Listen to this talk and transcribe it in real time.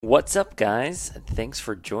What's up, guys? Thanks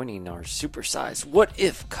for joining our supersized What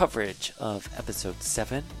If coverage of Episode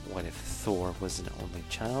 7, What If Thor Was an Only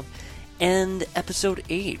Child, and Episode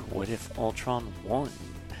 8, What If Ultron Won.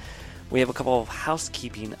 We have a couple of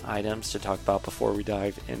housekeeping items to talk about before we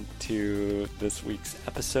dive into this week's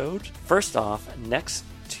episode. First off, next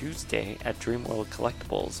Tuesday at Dreamworld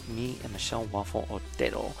Collectibles, me and Michelle Waffle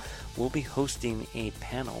Odero will be hosting a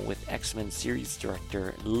panel with X-Men series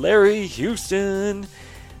director Larry Houston.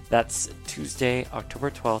 That's Tuesday,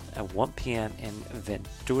 October 12th at 1 p.m. in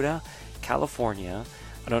Ventura, California.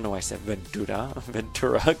 I don't know why I said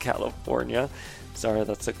Ventura, California. Sorry,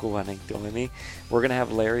 that's a Guanactolini. We're going to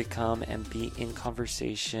have Larry come and be in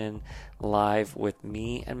conversation live with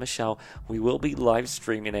me and Michelle. We will be live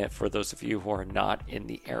streaming it for those of you who are not in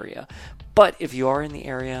the area. But if you are in the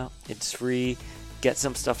area, it's free. Get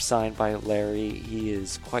some stuff signed by Larry. He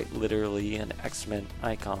is quite literally an X-Men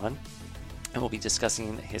icon. And we'll be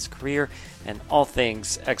discussing his career and all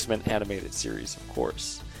things X-Men animated series, of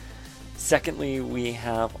course. Secondly, we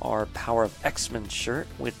have our Power of X-Men shirt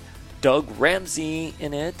with Doug Ramsey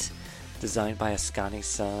in it, designed by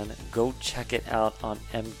Ascani-san. Go check it out on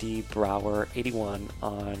MD Brower81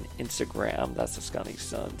 on Instagram. That's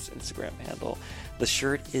Ascani-san's Instagram handle. The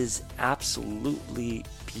shirt is absolutely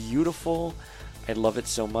beautiful. I love it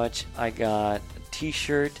so much. I got a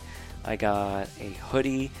t-shirt. I got a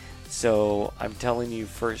hoodie. So I'm telling you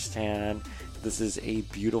firsthand, this is a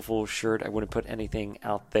beautiful shirt. I wouldn't put anything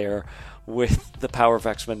out there with the Power of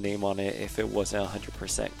X-Men name on it if it wasn't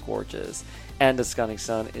 100% gorgeous. And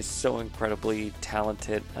Ascani-san is so incredibly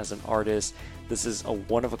talented as an artist. This is a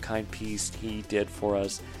one-of-a-kind piece he did for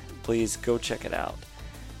us. Please go check it out.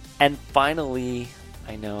 And finally,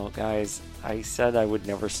 I know, guys, I said I would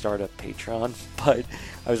never start a Patreon, but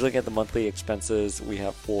I was looking at the monthly expenses we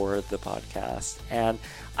have for the podcast, and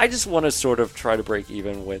I just want to sort of try to break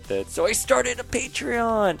even with it. So I started a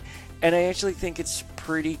Patreon, and I actually think it's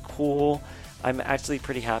pretty cool. I'm actually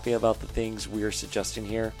pretty happy about the things we're suggesting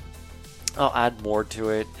here. I'll add more to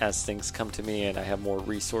it as things come to me and I have more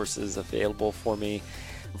resources available for me.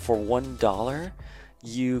 For $1,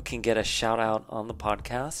 you can get a shout out on the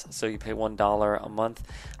podcast. So you pay $1 a month.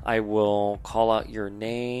 I will call out your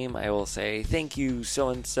name. I will say thank you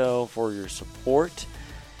so-and-so for your support.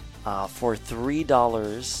 For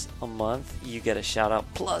 $3 a month, you get a shout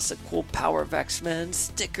out plus a cool Power of X-Men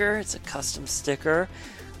sticker. It's a custom sticker.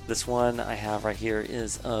 This one I have right here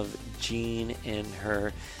is of Jean in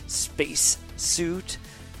her space suit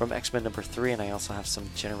from X-Men number 3, and I also have some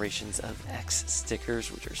Generations of X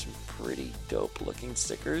stickers, which are some pretty dope looking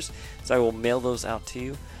stickers. So I will mail those out to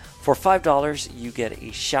you. For $5, you get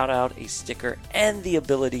a shout out, a sticker, and the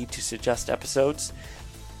ability to suggest episodes.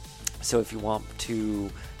 So if you want to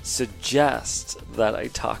suggest that I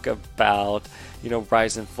talk about,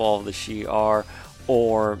 Rise and Fall of the Shi'ar,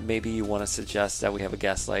 or maybe you want to suggest that we have a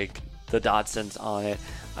guest like the Dodsons on it,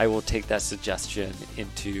 I will take that suggestion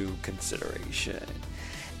into consideration.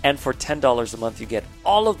 And for $10 a month, you get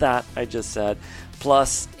all of that I just said,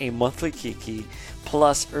 plus a monthly Kiki,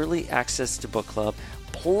 plus early access to book club,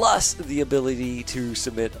 plus the ability to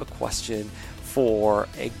submit a question for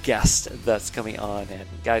a guest that's coming on. And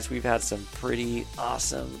guys, we've had some pretty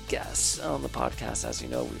awesome guests on the podcast. As you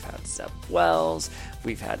know, we've had Zeb Wells,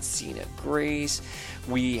 we've had Cena Grace,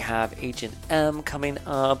 we have Agent M coming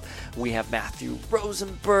up, we have Matthew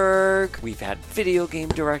Rosenberg, we've had video game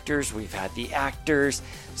directors, we've had the actors.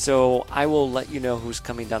 So I will let you know who's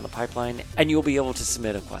coming down the pipeline, and you'll be able to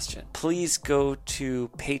submit a question. Please go to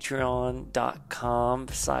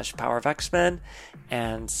patreon.com/powerofxmen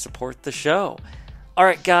and support the show. All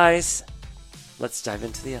right, guys, let's dive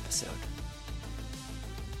into the episode.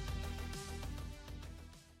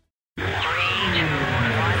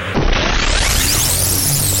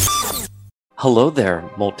 Hello there,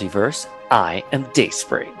 multiverse. I am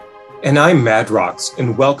Dayspring. And I'm Madrox,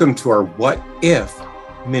 and welcome to our What If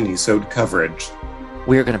minisode coverage.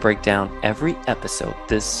 We're going to break down every episode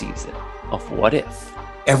this season of What If.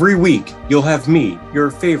 Every week, you'll have me,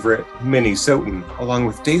 your favorite Minisotan, along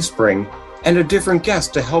with Dayspring, and a different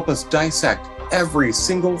guest to help us dissect every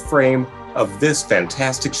single frame of this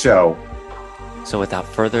fantastic show. So without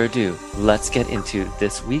further ado, let's get into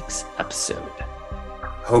this week's episode.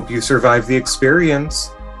 Hope you survive the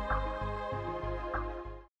experience.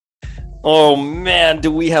 Oh man,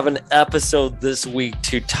 do we have an episode this week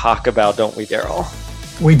to talk about, don't we, Daryl?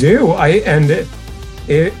 We do. And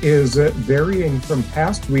it is varying from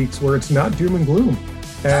past weeks where it's not doom and gloom.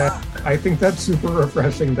 And I think that's super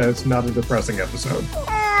refreshing that it's not a depressing episode.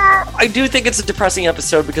 I do think it's a depressing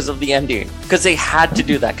episode because of the ending. Because they had to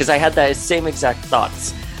do that. Because I had that same exact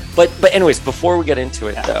thoughts. But anyways, before we get into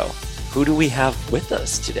it though, who do we have with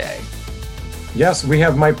us today? Yes, we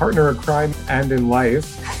have my partner in crime and in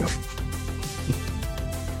life.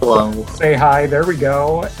 Hello. Say hi, there we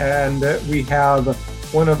go. And we have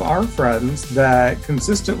one of our friends that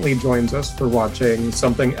consistently joins us for watching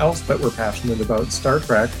something else that we're passionate about, Star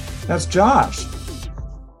Trek. That's Josh.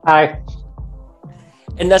 Hi.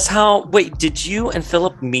 And that's how, wait, did you and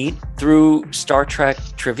Philip meet through Star Trek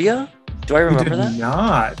trivia? Do I remember that?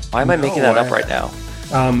 Not. Why am I making that up right now?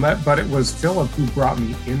 But it was Philip who brought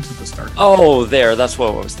me into the Star Trek. Oh, that's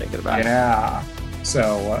what I was thinking about. Yeah.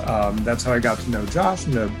 So that's how I got to know Josh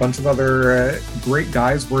and a bunch of other great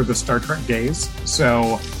guys. We're the Star Trek gays.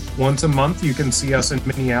 So once a month, you can see us in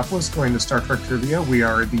Minneapolis going to Star Trek trivia. We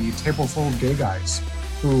are the table full of gay guys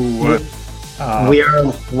who... we are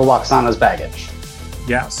Luoxana's baggage.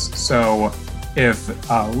 Yes. So if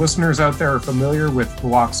listeners out there are familiar with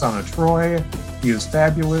Luoxana Troy, she is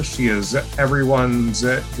fabulous. She is everyone's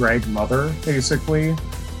drag mother, basically.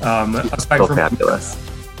 Aside from fabulous.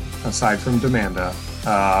 Aside from Demanda.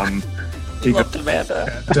 Love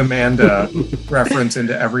Demanda. Demanda reference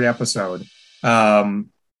into every episode.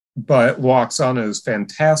 But Luoxana is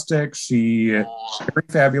fantastic. She's very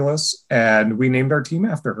fabulous, and we named our team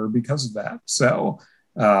after her because of that. So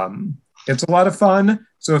it's a lot of fun.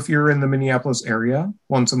 So if you're in the Minneapolis area,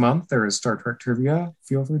 once a month, there is Star Trek trivia.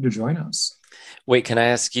 Feel free to join us. Wait, can I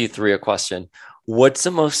ask you three a question? What's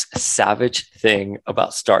the most savage thing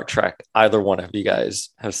about Star Trek either one of you guys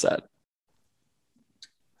have said?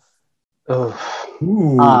 Ooh.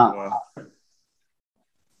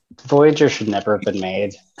 Voyager should never have been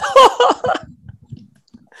made.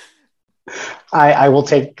 I will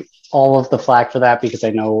take all of the flack for that because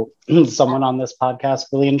I know someone on this podcast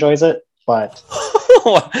really enjoys it, but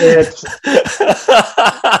it's...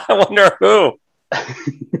 I wonder who.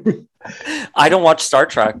 I don't watch Star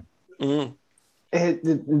Trek.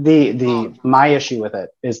 My issue with it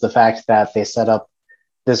is the fact that they set up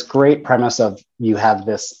this great premise of you have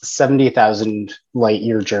this 70,000 light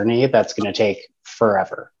year journey that's going to take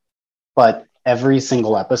forever, but every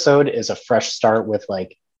single episode is a fresh start with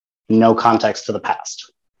like no context to the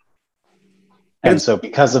past. And so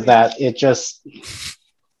because of that,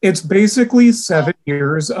 it's basically 7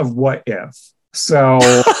 years of what if. So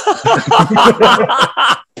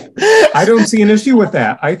I don't see an issue with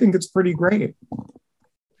that. I think it's pretty great.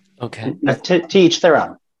 Okay. To each their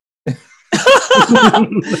own.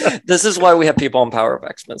 This is why we have people on Power of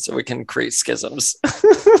X-Men, so we can create schisms.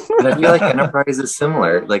 But I feel like Enterprise is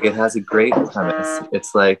similar. Like, it has a great premise.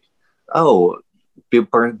 It's like,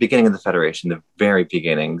 beginning of the Federation, the very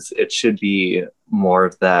beginnings. It should be more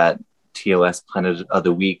of that TOS Planet of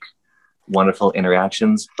the Week, wonderful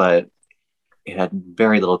interactions, but it had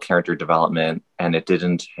very little character development, and it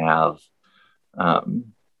didn't have a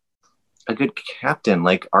good captain.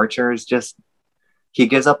 Like, Archer is just, he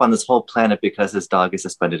gives up on this whole planet because his dog is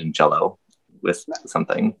suspended in Jell-O with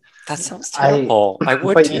something. That sounds terrible. I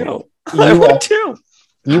would but too. I would too.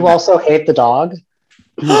 You also hate the dog?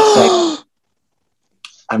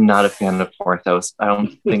 I'm not a fan of Orthos. I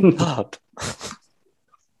don't think...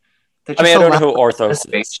 I mean, I don't know who Orthos is.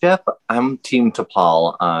 Spaceship. I'm Team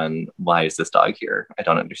T'Pol on why is this dog here? I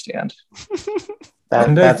don't understand.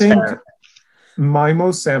 And I That's think fair. my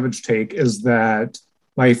most savage take is that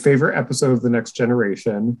my favorite episode of The Next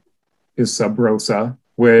Generation is Sub Rosa,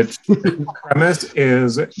 which the premise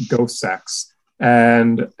is ghost sex.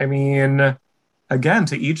 And I mean, again,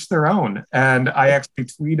 to each their own. And I actually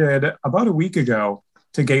tweeted about a week ago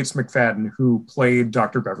to Gates McFadden, who played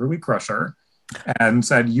Dr. Beverly Crusher, and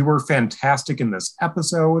said, "You were fantastic in this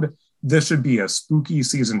episode. This should be a spooky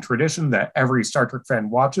season tradition that every Star Trek fan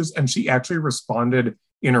watches." And she actually responded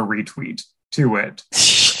in a retweet to it.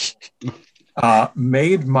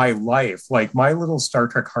 Made my life. Like, my little Star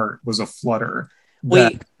Trek heart was a flutter.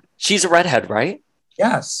 Wait, she's a redhead, right?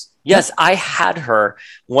 Yes. Yes, I had her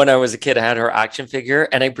when I was a kid. I had her action figure,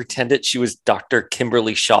 and I pretended she was Dr.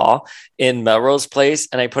 Kimberly Shaw in Melrose Place,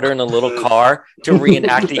 and I put her in a little car to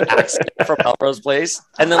reenact the accident from Melrose Place.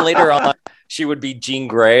 And then later on, she would be Jean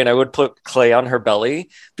Grey, and I would put clay on her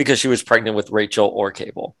belly because she was pregnant with Rachel or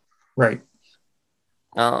Cable. Right.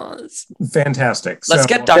 Fantastic. Let's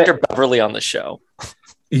get Dr. Beverly on the show.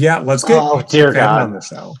 Yeah, let's get dear McFadden God. on the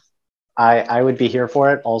show. I would be here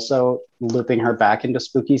for it. Also, looping her back into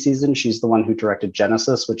spooky season. She's the one who directed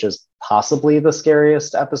Genesis, which is possibly the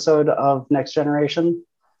scariest episode of Next Generation,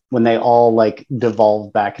 when they all like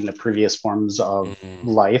devolve back into previous forms of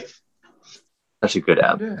life. That's a good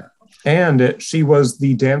app. Yeah. And she was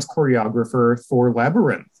the dance choreographer for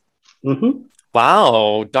Labyrinth. Mm-hmm.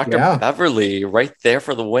 Wow, Dr. Beverly, right there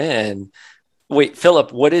for the win. Wait,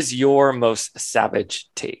 Philip, what is your most savage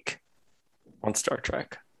take on Star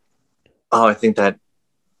Trek? Oh, I think that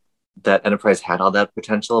Enterprise had all that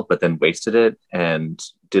potential, but then wasted it and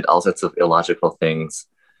did all sorts of illogical things.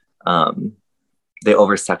 They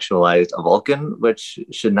over-sexualized a Vulcan, which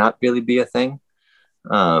should not really be a thing.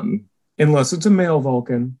 Unless it's a male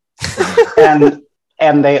Vulcan.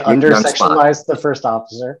 and they under-sexualized the first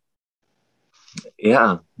officer.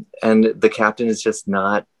 Yeah, and the captain is just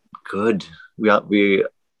not good. We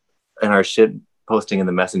in our shit posting in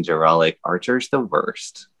the messenger, we're all like, Archer's the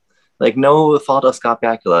worst. Like, no fault of Scott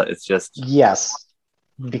Bakula. It's just... Yes,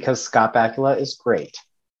 because Scott Bakula is great,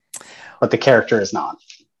 but the character is not.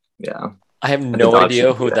 Yeah. I have no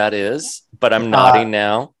idea who that is, but I'm nodding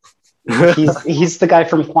now. He's the guy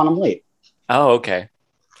from Quantum Leap. Oh, okay.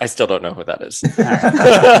 I still don't know who that is.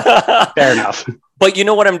 Fair enough. But you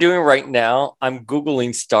know what I'm doing right now? I'm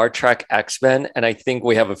Googling Star Trek X-Men, and I think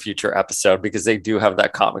we have a future episode because they do have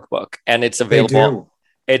that comic book, and it's available.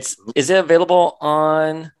 Is it available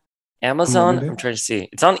on Amazon? I'm trying to see.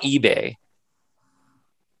 It's on eBay.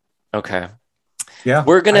 Okay. Yeah.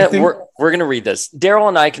 We're gonna read this. Daryl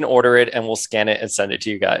and I can order it and we'll scan it and send it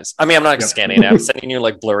to you guys. I mean, I'm not scanning it. I'm sending you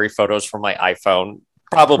like blurry photos from my iPhone,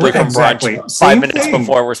 probably from brunch 5 minutes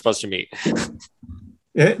before we're supposed to meet.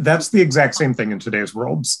 That's the exact same thing in today's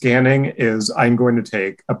world. Scanning is I'm going to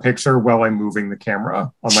take a picture while I'm moving the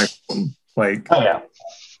camera on my phone. Like, oh yeah.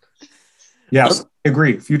 Yes, I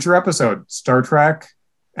agree. Future episode, Star Trek.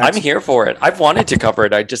 I'm here for it. I've wanted to cover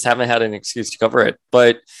it. I just haven't had an excuse to cover it.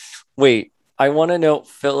 But wait, I want to know,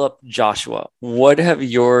 Philip, Joshua, what have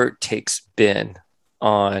your takes been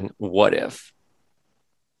on What If?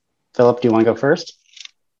 Philip, do you want to go first?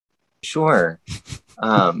 Sure.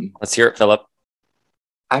 Let's hear it, Philip.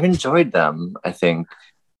 I've enjoyed them, I think.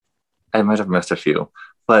 I might have missed a few.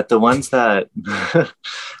 But the ones that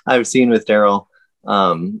I've seen with Daryl,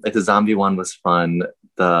 like the zombie one was fun.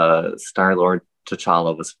 The Star-Lord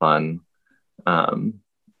T'Challa was fun.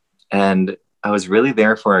 And I was really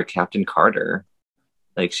there for Captain Carter.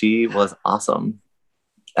 Like, she was awesome.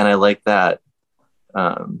 And I like that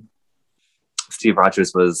Steve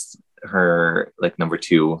Rogers was her like number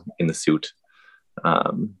 2 in the suit.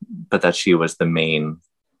 But that she was the main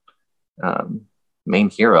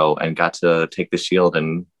hero and got to take the shield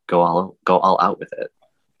and go all out with it.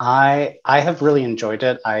 I have really enjoyed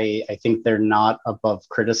it. I think they're not above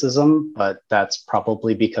criticism, but that's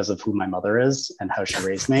probably because of who my mother is and how she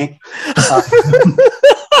raised me.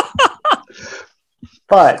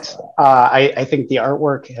 But I think the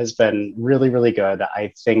artwork has been really, really good.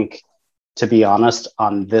 I think, to be honest,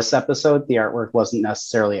 on this episode, the artwork wasn't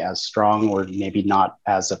necessarily as strong or maybe not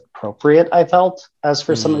as appropriate, I felt, as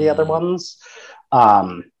for some of the other ones.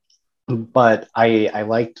 But I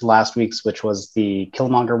liked last week's, which was the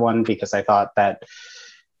Killmonger one, because I thought that,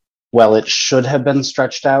 well, it should have been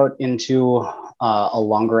stretched out into a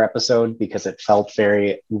longer episode because it felt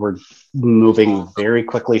we're moving very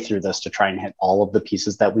quickly through this to try and hit all of the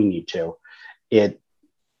pieces that we need to.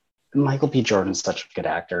 Michael B. Jordan's such a good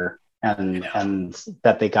actor, and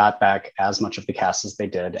that they got back as much of the cast as they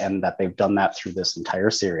did, and that they've done that through this entire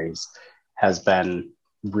series has been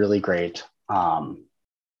really great.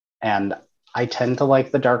 And I tend to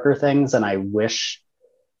like the darker things, and I wish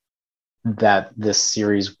that this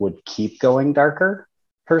series would keep going darker,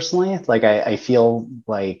 personally. Like, I feel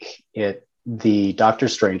like the Doctor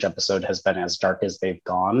Strange episode has been as dark as they've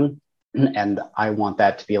gone, and I want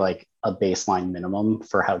that to be like a baseline minimum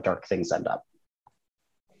for how dark things end up.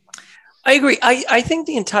 I agree. I think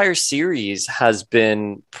the entire series has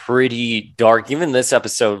been pretty dark. Even this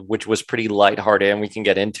episode, which was pretty lighthearted, and we can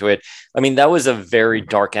get into it. I mean, that was a very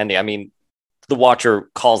dark ending. I mean, the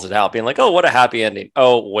Watcher calls it out, being like, "Oh, what a happy ending."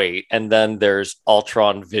 Oh, wait. And then there's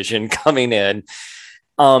Ultron Vision coming in.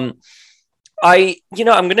 I'm going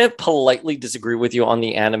to politely disagree with you on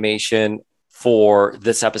the animation for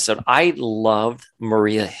this episode. I loved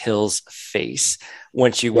Maria Hill's face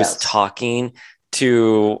when she was talking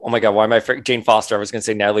to, oh my God, why am I Jane Foster? I was going to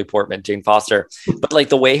say Natalie Portman, Jane Foster, but like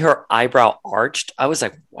the way her eyebrow arched, I was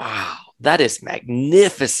like, wow, that is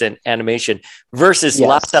magnificent animation versus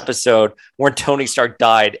last episode where Tony Stark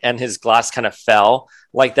died and his glass kind of fell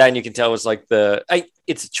like that. And you can tell it was like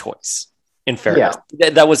it's a choice, in fairness. Yeah.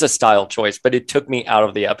 That was a style choice, but it took me out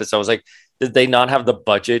of the episode. I was like, did they not have the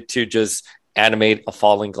budget to just animate a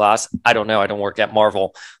falling glass? I don't know. I don't work at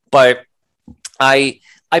Marvel, but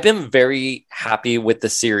I've been very happy with the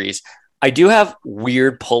series. I do have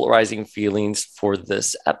weird polarizing feelings for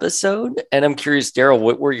this episode. And I'm curious, Daryl,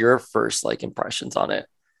 what were your first impressions on it?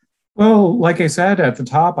 Well, like I said at the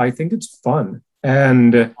top, I think it's fun.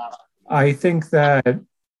 And I think that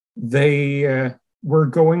they were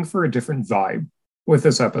going for a different vibe with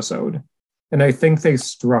this episode. And I think they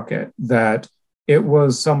struck it, that it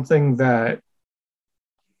was something that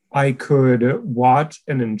I could watch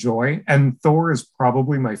and enjoy. And Thor is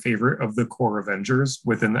probably my favorite of the core Avengers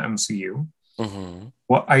within the MCU. Mm-hmm.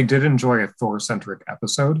 Well, I did enjoy a Thor-centric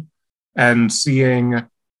episode and seeing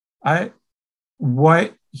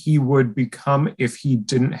what he would become if he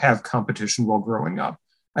didn't have competition while growing up.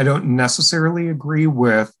 I don't necessarily agree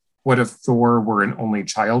with what if Thor were an only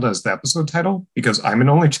child as the episode title, because I'm an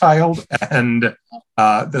only child and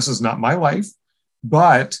this is not my life.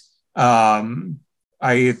 But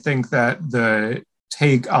I think that the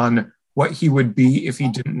take on what he would be if he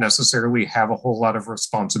didn't necessarily have a whole lot of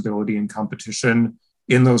responsibility and competition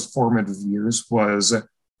in those formative years was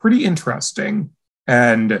pretty interesting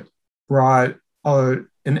and brought an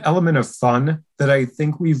element of fun that I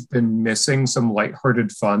think we've been missing, some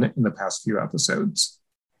lighthearted fun in the past few episodes.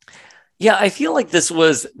 Yeah, I feel like this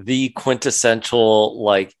was the quintessential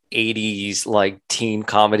like 80s like teen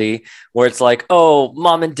comedy where it's like, oh,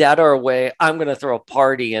 mom and dad are away, I'm going to throw a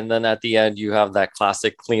party. And then at the end, you have that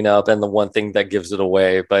classic cleanup and the one thing that gives it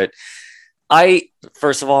away. But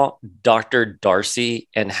first of all, Dr. Darcy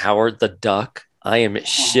and Howard the Duck, I am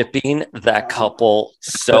shipping that couple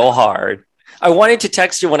so hard. I wanted to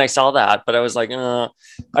text you when I saw that, but I was like, I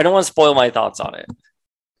don't want to spoil my thoughts on it.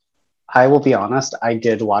 I will be honest, I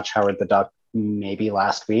did watch Howard the Duck maybe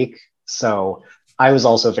last week, so I was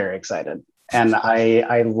also very excited. And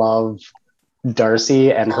I love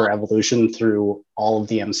Darcy and her evolution through all of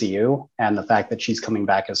the MCU, and the fact that she's coming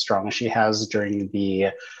back as strong as she has during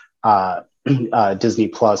the Disney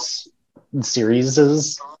Plus series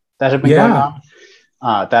that have been going on,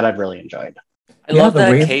 that I've really enjoyed. I love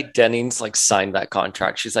that Kate Dennings like signed that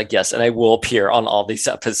contract. She's like, yes, and I will appear on all these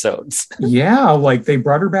episodes. Yeah, like they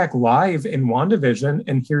brought her back live in WandaVision,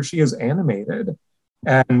 and here she is animated.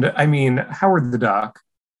 And I mean, Howard the Duck,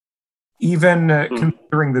 even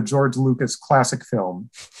considering the George Lucas classic film,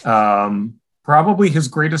 probably his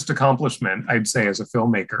greatest accomplishment, I'd say, as a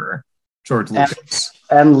filmmaker, George Lucas.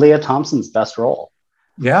 And Leah Thompson's best role.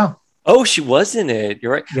 Yeah. Oh, she was in it.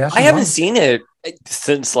 You're right. Yeah, I haven't seen it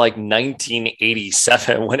since like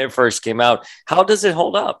 1987 when it first came out. How does it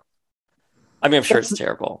hold up? I mean, I'm sure it's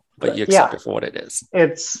terrible, but you accept it for what it is.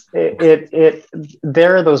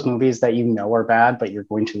 There are those movies that you know are bad, but you're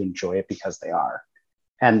going to enjoy it because they are.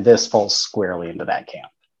 And this falls squarely into that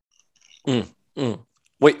camp.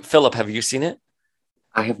 Wait, Philip, have you seen it?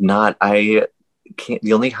 I have not.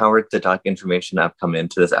 The only Howard the Duck information I've come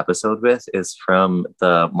into this episode with is from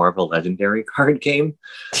the Marvel Legendary card game,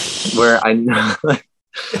 where I know,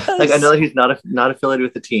 I know that he's not affiliated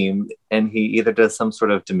with the team, and he either does some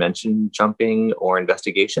sort of dimension jumping or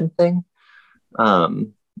investigation thing,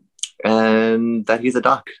 and that he's a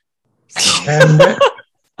duck. And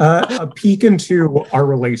a peek into our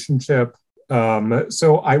relationship.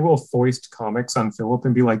 So I will foist comics on Philip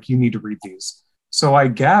and be like, you need to read these. So I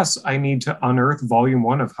guess I need to unearth volume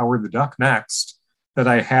 1 of Howard the Duck next that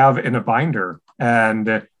I have in a binder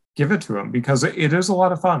and give it to him, because it is a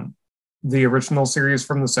lot of fun. The original series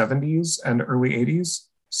from the 70s and early 80s,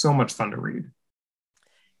 so much fun to read.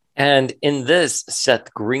 And in this,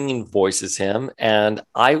 Seth Green voices him. And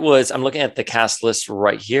I'm looking at the cast list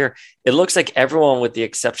right here. It looks like everyone with the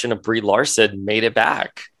exception of Brie Larson made it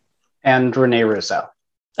back. And Rene Russo.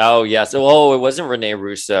 Oh, yes. Oh, it wasn't Rene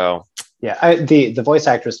Russo. Yeah, the voice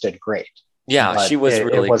actress did great. Yeah, she was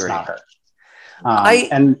really great. It was not her.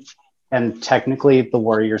 And technically the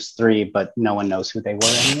Warriors 3, but no one knows who they were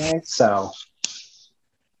anyway. So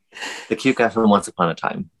the cute guy from Once Upon a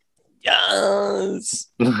Time. Yes.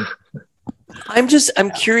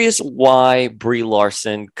 I'm curious why Brie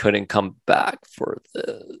Larson couldn't come back for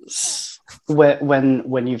this.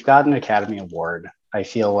 When you've got an Academy Award, I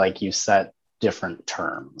feel like you set different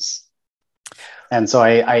terms. And so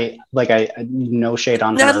I no shade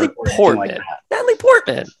on Natalie her. Portman. Like Natalie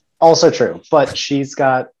Portman. Also true, but she's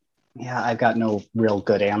got. Yeah, I've got no real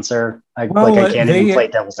good answer. I can't even play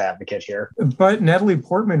devil's advocate here. But Natalie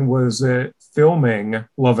Portman was filming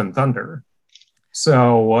Love and Thunder,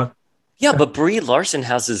 so yeah. But Brie Larson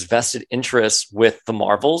has this vested interest with the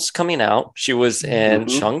Marvels coming out. She was in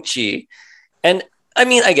Shang-Chi, and I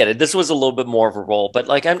mean, I get it. This was a little bit more of a role, but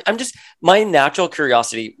like, I'm just my natural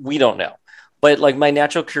curiosity. We don't know. But like my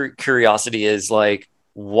natural curiosity is like,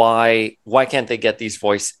 why can't they get these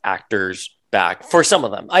voice actors back for some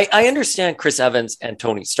of them? I understand Chris Evans and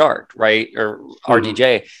Tony Stark, right? Or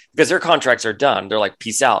RDJ, because their contracts are done. They're like,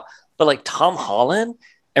 peace out. But like Tom Holland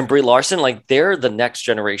and Brie Larson, like they're the next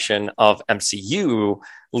generation of MCU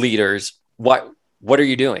leaders. What are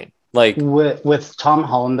you doing? Like, With Tom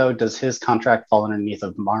Holland, though, does his contract fall underneath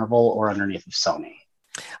of Marvel or underneath of Sony?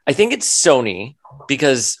 I think it's Sony,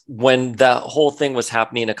 because when that whole thing was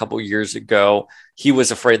happening a couple years ago, he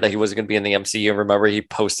was afraid that he wasn't going to be in the MCU. Remember, he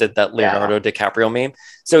posted that Leonardo DiCaprio meme.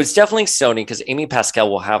 So it's definitely Sony, because Amy Pascal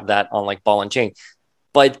will have that on like ball and chain.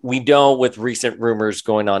 But we know with recent rumors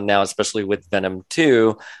going on now, especially with Venom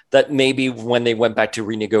 2, that maybe when they went back to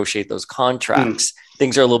renegotiate those contracts,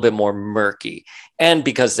 things are a little bit more murky. And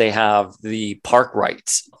because they have the park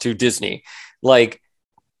rights to Disney, like,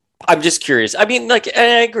 I'm just curious. I mean, like,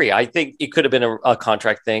 I agree. I think it could have been a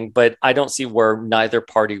contract thing, but I don't see where neither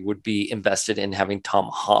party would be invested in having Tom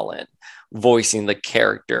Holland voicing the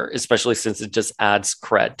character, especially since it just adds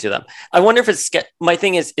cred to them. I wonder if it's my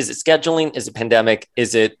thing is it scheduling? Is it pandemic?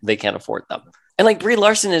 Is it they can't afford them? And like Brie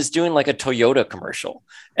Larson is doing like a Toyota commercial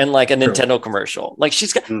and like a Nintendo commercial. Like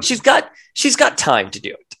she's got time to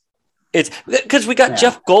do it. It's because we got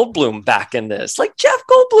Jeff Goldblum back in this. Like Jeff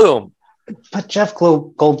Goldblum. But Jeff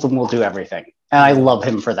Goldblum will do everything, and I love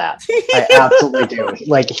him for that. I absolutely do.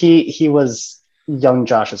 Like he was young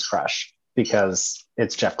Josh's crush because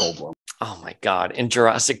it's Jeff Goldblum. Oh my god! In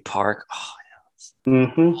Jurassic Park. Oh,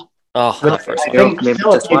 mm-hmm. Oh, I think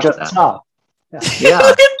Philip, you just saw. Yeah.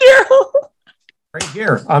 Look at Daryl. Right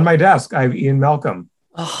here on my desk, I have Ian Malcolm.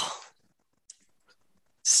 Oh,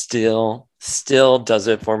 still does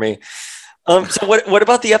it for me. So what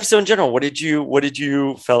about the episode in general? What did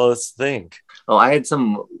you fellas think? Oh, I had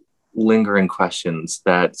some lingering questions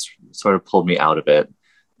that sort of pulled me out of it.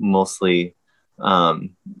 Mostly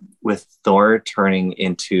with Thor turning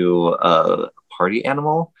into a party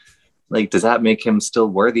animal. Like, does that make him still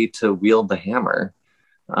worthy to wield the hammer?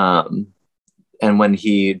 And when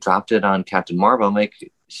he dropped it on Captain Marvel, I'm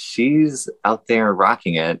like, she's out there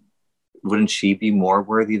rocking it. Wouldn't she be more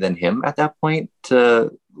worthy than him at that point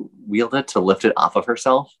to wield it, to lift it off of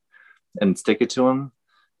herself and stick it to him?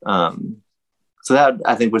 So that,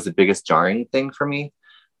 I think, was the biggest jarring thing for me.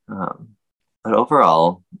 But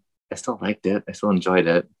overall, I still liked it. I still enjoyed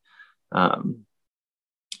it. I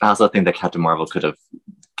also think that Captain Marvel could have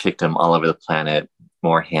kicked him all over the planet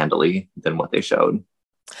more handily than what they showed.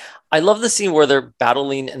 I love the scene where they're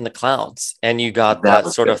battling in the clouds and you got that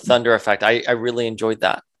sort of thunder effect. I really enjoyed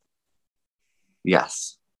that.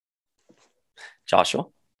 Yes. Joshua?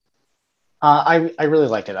 I really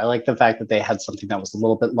liked it. I like the fact that they had something that was a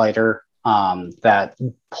little bit lighter, that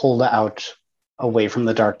pulled out away from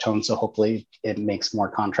the dark tone. So hopefully it makes more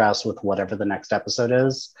contrast with whatever the next episode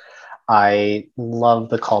is. I love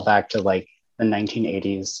the callback to like the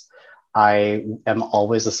 1980s. I am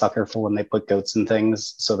always a sucker for when they put goats in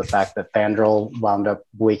things. So the fact that Fandral wound up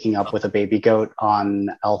waking up with a baby goat on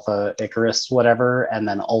Alpha Icarus, whatever, and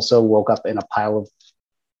then also woke up in a pile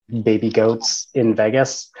of baby goats in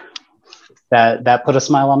Vegas, that put a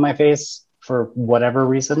smile on my face for whatever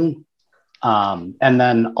reason. And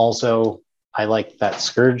then also I like that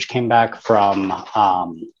Scourge came back from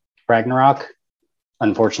Ragnarok.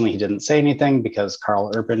 Unfortunately, he didn't say anything because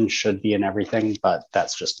Karl Urban should be in everything, but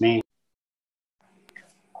that's just me.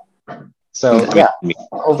 So yeah,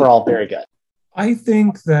 overall, very good. I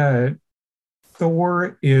think that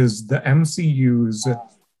Thor is the MCU's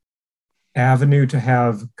avenue to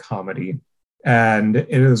have comedy, and it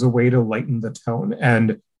is a way to lighten the tone.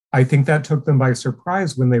 And I think that took them by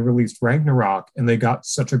surprise when they released Ragnarok and they got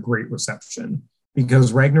such a great reception,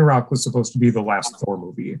 because Ragnarok was supposed to be the last Thor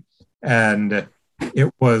movie. And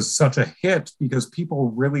it was such a hit because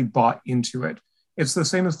people really bought into it. It's the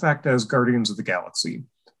same effect as Guardians of the Galaxy.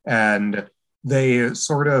 And they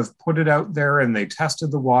sort of put it out there and they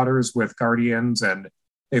tested the waters with Guardians and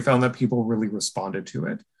they found that people really responded to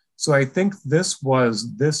it. So I think this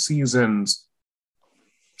was this season's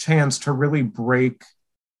chance to really break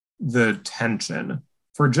the tension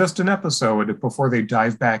for just an episode before they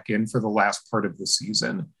dive back in for the last part of the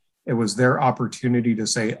season. It was their opportunity to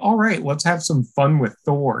say, all right, let's have some fun with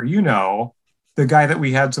Thor. You know, the guy that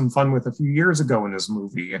we had some fun with a few years ago in his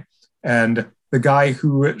movie, and the guy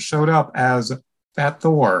who showed up as Fat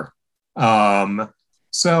Thor.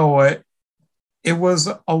 So it was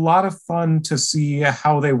a lot of fun to see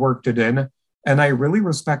how they worked it in. And I really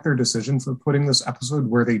respect their decision for putting this episode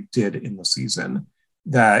where they did in the season,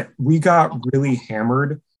 that we got really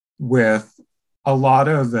hammered with a lot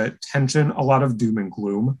of tension, a lot of doom and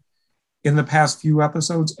gloom in the past few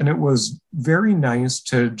episodes. And it was very nice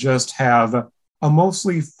to just have a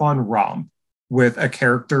mostly fun romp with a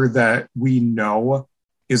character that we know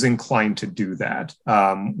is inclined to do that.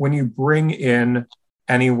 When you bring in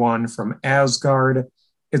anyone from Asgard,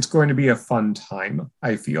 it's going to be a fun time,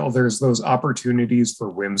 I feel. There's those opportunities for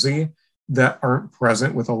whimsy that aren't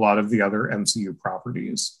present with a lot of the other MCU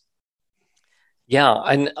properties. Yeah,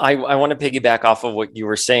 and I want to piggyback off of what you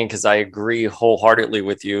were saying because I agree wholeheartedly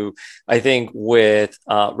with you. I think with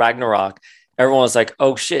Ragnarok, everyone was like,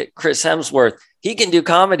 "Oh shit, Chris Hemsworth, he can do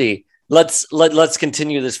comedy. Let's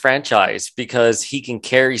continue this franchise because he can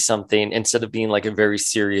carry something instead of being like a very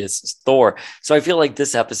serious Thor." So I feel like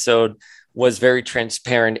this episode was very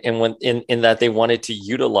transparent in that they wanted to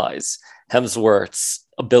utilize Hemsworth's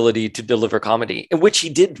ability to deliver comedy, in which he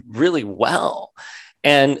did really well.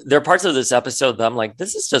 And there are parts of this episode that I'm like,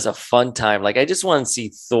 this is just a fun time. Like, I just want to see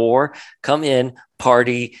Thor come in,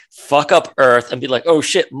 party, fuck up Earth, and be like, oh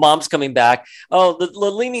shit, mom's coming back. Oh, the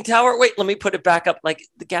Leaning Tower. Wait, let me put it back up. Like,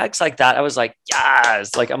 the gags like that, I was like,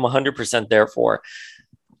 yes, like, I'm 100% there for.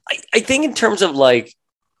 I think, in terms of like,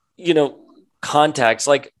 context,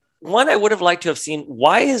 like, one, I would have liked to have seen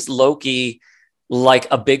why is Loki like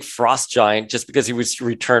a big frost giant just because he was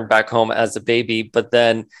returned back home as a baby, but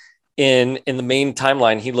then in the main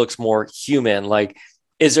timeline he looks more human. Like,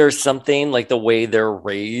 is there something like the way they're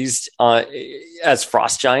raised as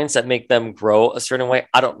frost giants that make them grow a certain way?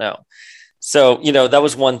 I don't know. So that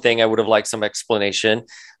was one thing I would have liked some explanation.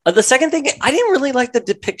 The second thing, I didn't really like the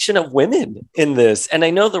depiction of women in this, and I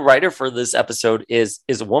know the writer for this episode is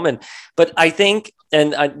a woman, but I think,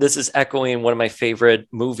 and this is echoing one of my favorite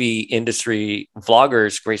movie industry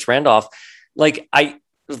vloggers, Grace Randolph, like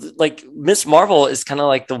Miss Marvel is kind of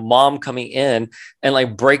like the mom coming in and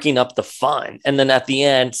like breaking up the fun. And then at the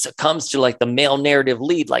end succumbs to like the male narrative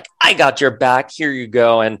lead, like, I got your back, here you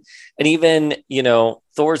go. And even,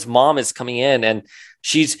 Thor's mom is coming in and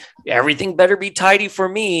she's, everything better be tidy for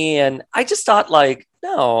me. And I just thought like,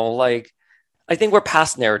 no, like, I think we're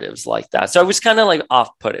past narratives like that. So I was kind of like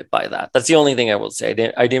off-putted by that. That's the only thing I will say.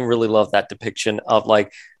 I didn't really love that depiction of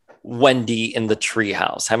like Wendy in the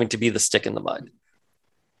treehouse having to be the stick in the mud.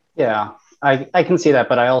 Yeah, I can see that,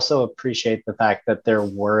 but I also appreciate the fact that there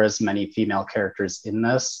were as many female characters in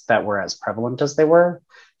this that were as prevalent as they were,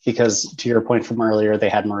 because to your point from earlier, they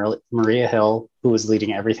had Maria Hill, who was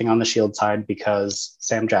leading everything on the Shield side because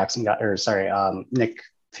Nick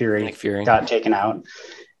Fury got taken out.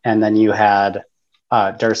 And then you had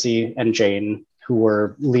Darcy and Jane, who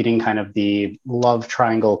were leading kind of the love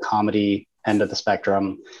triangle comedy end of the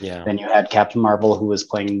spectrum. Yeah. Then you had Captain Marvel, who was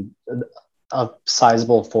playing a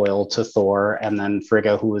sizable foil to Thor, and then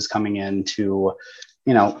Frigga, who was coming in to,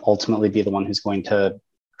 ultimately be the one who's going to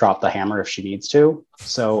drop the hammer if she needs to.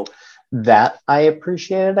 So that I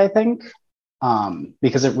appreciated, I think,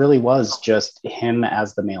 because it really was just him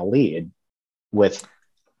as the male lead with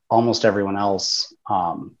almost everyone else.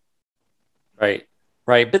 Right.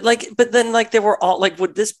 But then they were all like,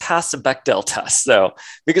 would this pass the Bechdel test though?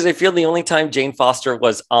 Because I feel the only time Jane Foster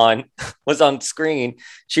was on screen,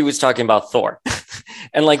 she was talking about Thor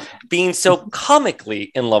and like being so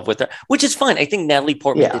comically in love with her, which is fine. I think Natalie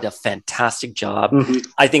Portman did a fantastic job. Mm-hmm.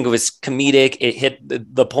 I think it was comedic. It hit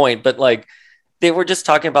the point, but like, they were just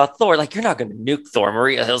talking about Thor. Like, you're not going to nuke Thor.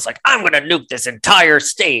 Maria Hill's like, I'm going to nuke this entire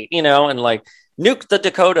state, and like nuke the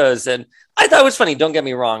Dakotas. And I thought it was funny. Don't get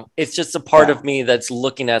me wrong. It's just a part of me that's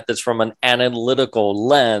looking at this from an analytical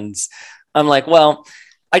lens. I'm like, well,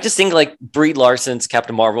 I just think like Brie Larson's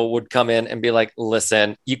Captain Marvel would come in and be like,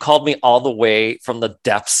 listen, you called me all the way from the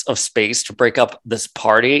depths of space to break up this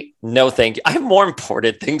party. No, thank you. I have more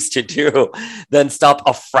important things to do than stop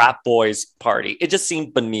a frat boys party. It just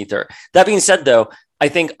seemed beneath her. That being said, though, I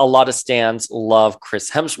think a lot of stans love Chris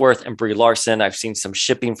Hemsworth and Brie Larson. I've seen some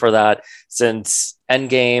shipping for that since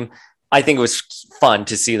Endgame. I think it was fun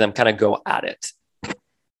to see them kind of go at it.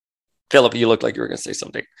 Philip, you look like you were going to say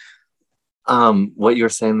something. What you were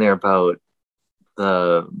saying there about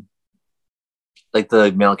the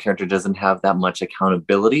male character doesn't have that much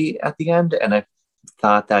accountability at the end, and I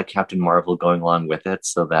thought that Captain Marvel going along with it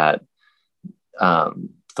so that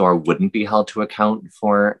Thor wouldn't be held to account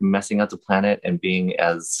for messing up the planet and being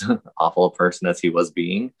as awful a person as he was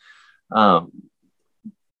being,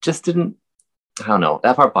 just didn't. I don't know.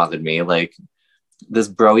 That part bothered me. Like, this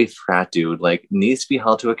broy frat dude like needs to be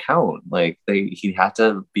held to account. Like, he had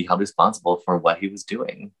to be held responsible for what he was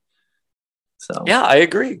doing. So yeah, I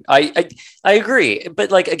agree. I agree.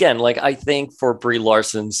 But like, again, like, I think for Brie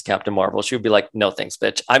Larson's Captain Marvel, she would be like, no thanks,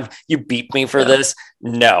 bitch. You beat me for this.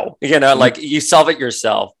 No, like, you solve it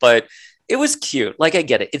yourself. But it was cute. Like, I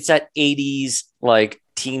get it. It's that 80s like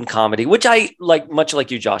teen comedy, which I like, much like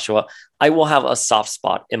you, Joshua. I will have a soft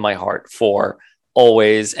spot in my heart for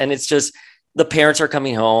always. And it's just, the parents are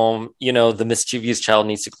coming home, the mischievous child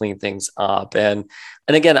needs to clean things up. And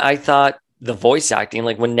again, I thought the voice acting,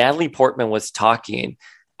 like when Natalie Portman was talking,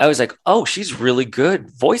 I was like, oh, she's really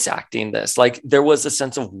good voice acting this. Like, there was a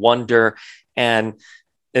sense of wonder and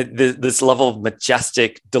this level of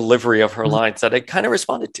majestic delivery of her lines that I kind of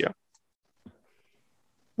responded to.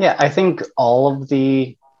 Yeah, I think all of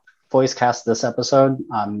the voice cast this episode,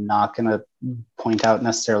 I'm not going to point out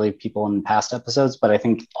necessarily people in past episodes, but I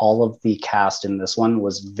think all of the cast in this one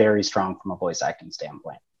was very strong from a voice acting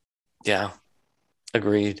standpoint. Yeah,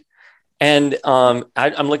 agreed. And I'm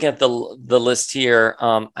looking at the list here.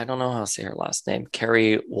 I don't know how to say her last name.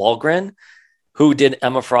 Carrie Walgren, who did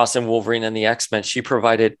Emma Frost and Wolverine and the X-Men. She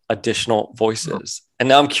provided additional voices. And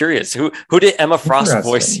now I'm curious, who did Emma Frost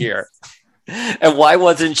voice here? And why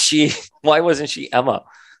wasn't she Emma?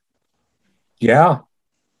 Yeah.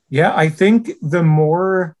 I think the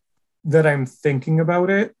more that I'm thinking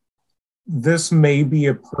about it, this may be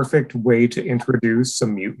a perfect way to introduce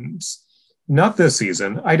some mutants. Not this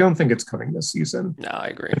season. I don't think it's coming this season. No, I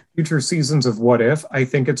agree. In future seasons of What If, I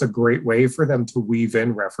think it's a great way for them to weave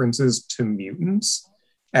in references to mutants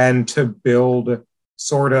and to build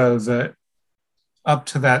sort of up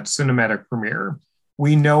to that cinematic premiere.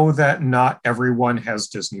 We know that not everyone has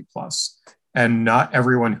Disney Plus, and not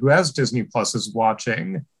everyone who has Disney Plus is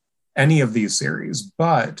watching any of these series,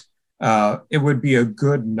 but it would be a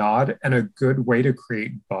good nod and a good way to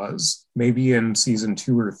create buzz, maybe in season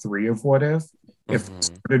 2 or 3 of What If they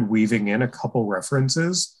started weaving in a couple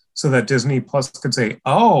references so that Disney Plus could say,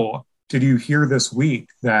 oh, did you hear this week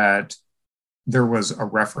that there was a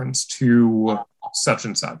reference to such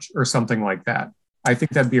and such or something like that? I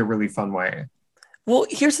think that'd be a really fun way. Well,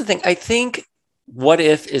 here's the thing. I think What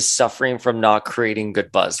If is suffering from not creating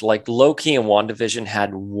good buzz. Like Loki and WandaVision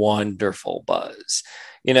had wonderful buzz.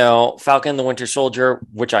 You know, Falcon and the Winter Soldier,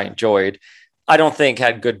 which I enjoyed, I don't think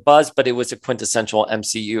had good buzz, but it was a quintessential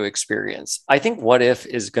MCU experience. I think What If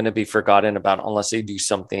is going to be forgotten about unless they do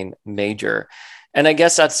something major. And I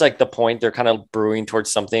guess that's like the point. They're kind of brewing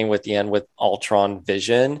towards something with the end with Ultron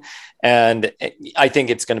Vision. And I think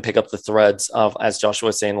it's going to pick up the threads of, as Joshua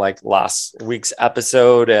was saying, like last week's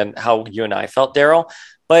episode and how you and I felt, Daryl.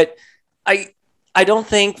 But I don't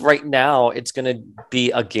think right now it's going to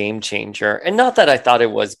be a game changer. And not that I thought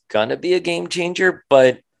it was going to be a game changer,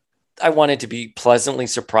 but I wanted to be pleasantly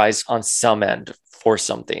surprised on some end for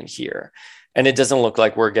something here. And it doesn't look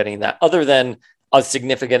like we're getting that, other than a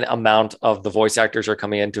significant amount of the voice actors are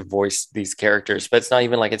coming in to voice these characters, but it's not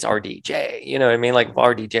even like it's RDJ. You know what I mean? Like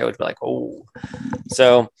RDJ would be like, oh.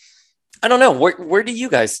 So I don't know. Where do you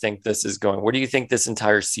guys think this is going? Where do you think this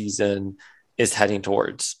entire season is heading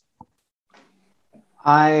towards?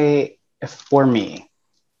 For me,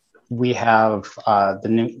 we have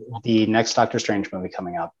the next Doctor Strange movie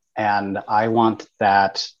coming up, and I want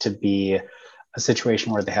that to be a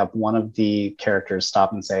situation where they have one of the characters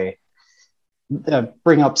stop and say,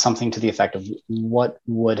 bring up something to the effect of what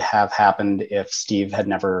would have happened if Steve had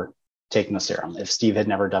never taken the serum, if Steve had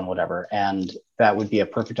never done whatever. And that would be a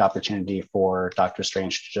perfect opportunity for Doctor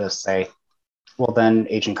Strange to just say, well, then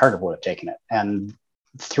Agent Carter would have taken it. And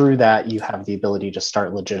through that, you have the ability to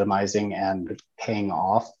start legitimizing and paying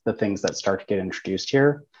off the things that start to get introduced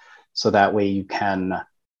here. So that way you can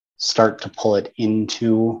start to pull it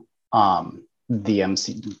into the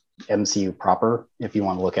MCU proper, if you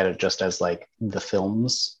want to look at it just as like the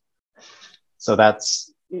films. So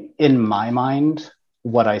that's, in my mind,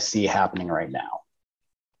 what I see happening right now.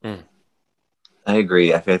 I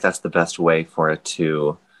agree. I feel like that's the best way for it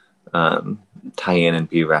to tie in and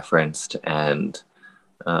be referenced. And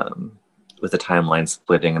with the timeline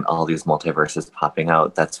splitting and all these multiverses popping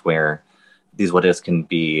out, that's where these what ifs can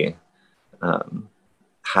be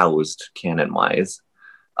housed canon-wise.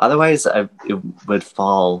 Otherwise, it would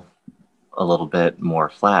fall a little bit more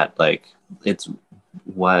flat. Like, it's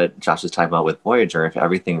what Josh is talking about with Voyager. If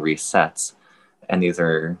everything resets and these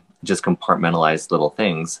are just compartmentalized little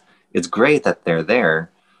things, it's great that they're there,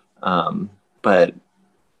 but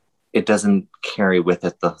it doesn't carry with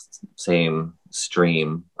it the same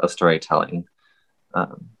stream of storytelling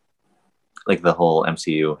like the whole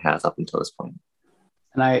MCU has up until this point.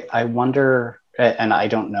 And I wonder, and I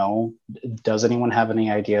don't know, does anyone have any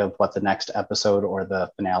idea of what the next episode or the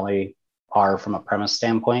finale are from a premise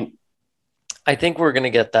standpoint? I think we're going to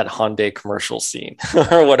get that Hyundai commercial scene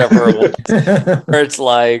or whatever it was, where it's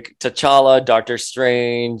like T'Challa, Doctor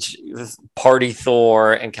Strange, Party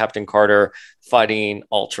Thor, and Captain Carter fighting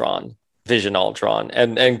Ultron, Vision Ultron,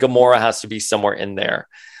 and Gamora has to be somewhere in there.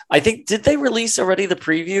 I think, did they release already the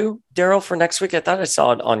preview, Daryl, for next week? I thought I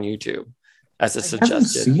saw it on YouTube as a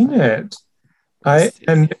suggested. I haven't seen it.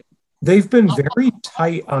 And they've been very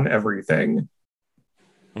tight on everything.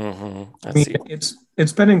 Mm-hmm. I mean,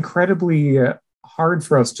 it's been incredibly hard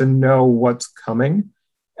for us to know what's coming,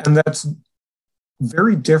 and that's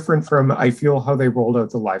very different from, I feel, how they rolled out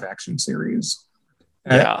the live action series.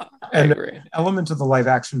 Yeah, I And agree. the element of the live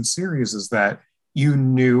action series is that you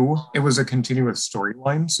knew it was a continuous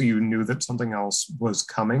storyline, so you knew that something else was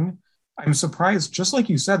coming. I'm surprised, just like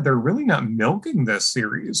you said, they're really not milking this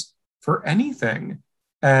series for anything.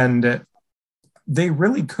 And they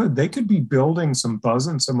really could. They could be building some buzz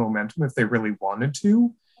and some momentum if they really wanted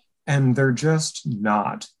to, and they're just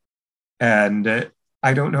not. And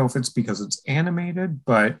I don't know if it's because it's animated,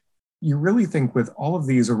 but you really think with all of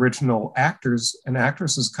these original actors and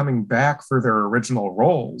actresses coming back for their original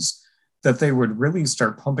roles, that they would really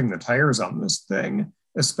start pumping the tires on this thing,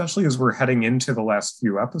 especially as we're heading into the last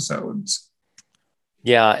few episodes.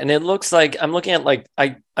 Yeah, and it looks like I'm looking at like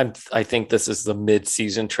I think this is the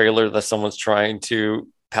mid-season trailer that someone's trying to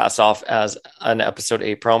pass off as an episode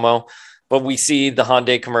 8 promo, but we see the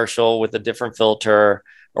Hyundai commercial with a different filter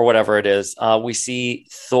or whatever it is. We see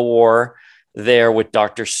Thor there with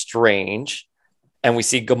Doctor Strange, and we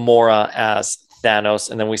see Gamora as Thanos,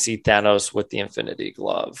 and then we see Thanos with the Infinity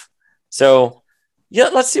Glove. So yeah,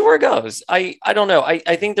 let's see where it goes. I don't know.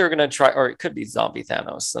 I think they're gonna try, or it could be zombie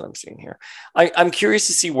Thanos that I'm seeing here. I'm curious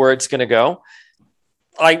to see where it's gonna go.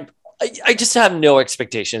 I just have no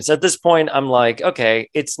expectations at this point. I'm like, okay,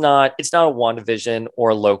 it's not a WandaVision or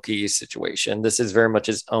a Loki situation. This is very much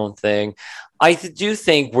its own thing. I do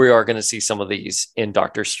think we are going to see some of these in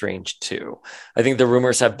Doctor Strange too. I think the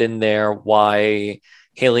rumors have been there why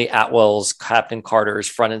Haley Atwell's Captain Carter is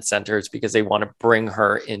front and center is because they want to bring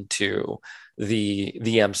her into the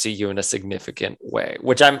MCU in a significant way,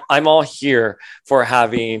 which I'm all here for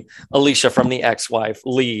having Alicia from The Ex-Wife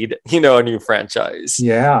lead, a new franchise.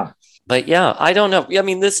 Yeah. But yeah, I don't know. I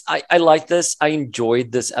mean, I like this. I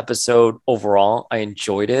enjoyed this episode overall. I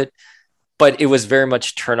enjoyed it, but it was very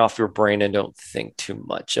much turn off your brain and don't think too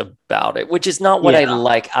much about it, which is not what I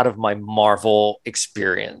like out of my Marvel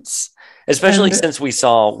experience, especially since we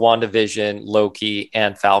saw WandaVision, Loki,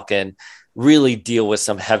 and Falcon really deal with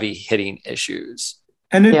some heavy hitting issues.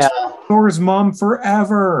 And it took Thor's mom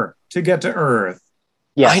forever to get to Earth.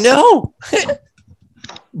 Yes. I know.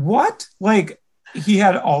 What? Like, he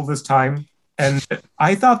had all this time, and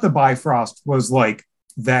I thought the Bifrost was like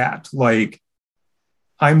that. Like,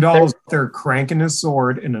 Heimdall's there cranking his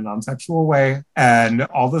sword in a non-sexual way, and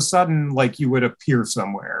all of a sudden, like, you would appear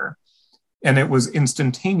somewhere. And it was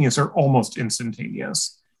instantaneous or almost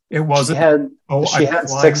instantaneous. It wasn't. She had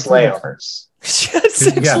 6 layovers. She had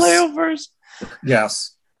 6 layovers.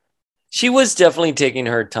 Yes. She was definitely taking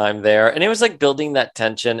her time there. And it was like building that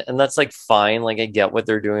tension. And that's like fine. Like I get what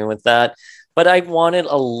they're doing with that. But I wanted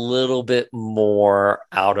a little bit more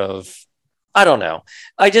out of, I don't know.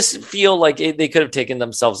 I just feel like they could have taken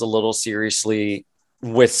themselves a little seriously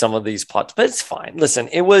with some of these plots. But it's fine. Listen,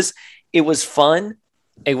 it was fun.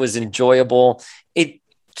 It was enjoyable.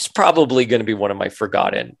 It's probably going to be one of my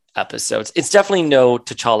forgotten episodes. It's definitely no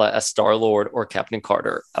T'Challa as Star-Lord or Captain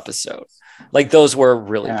Carter episode. Like those were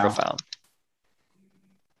really profound.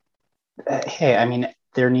 Hey, I mean,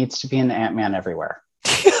 there needs to be an Ant-Man everywhere.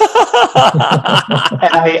 And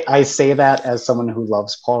I say that as someone who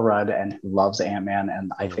loves Paul Rudd and who loves Ant-Man,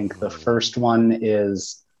 and I think the first one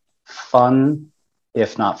is fun,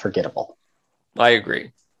 if not forgettable. I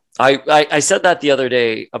agree. I said that the other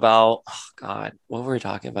day about, what were we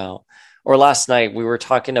talking about? Or last night, we were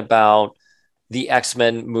talking about the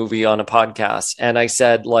X-Men movie on a podcast. And I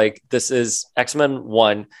said, like, this is X-Men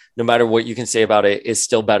 1, no matter what you can say about it, is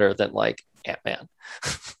still better than like Ant-Man.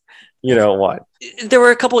 You know what? There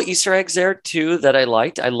were a couple of Easter eggs there too that I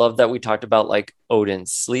liked. I love that we talked about like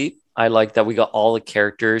Odin's sleep. I like that we got all the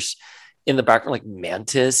characters in the background, like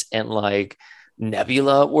Mantis and like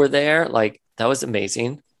Nebula were there. Like that was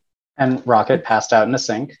amazing. And Rocket passed out in a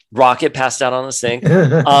sink. Rocket passed out on the sink.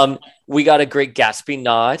 We got a great Gatsby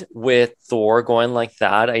nod with Thor going like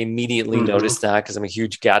that. I immediately noticed that because I'm a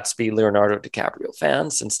huge Gatsby Leonardo DiCaprio fan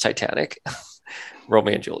since Titanic.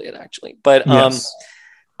 Romeo and Juliet, actually. But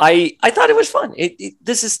I thought it was fun.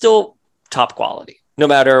 This is still top quality, no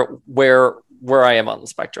matter where I am on the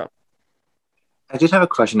spectrum. I did have a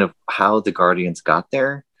question of how the Guardians got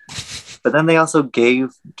there, but then they also gave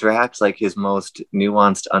Drax like his most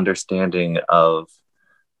nuanced understanding of,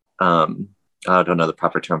 I don't know the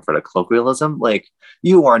proper term for it, colloquialism. Like,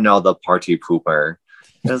 you are now the party pooper.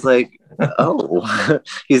 I was like, oh,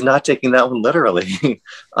 he's not taking that one literally.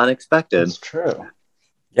 Unexpected. It's true.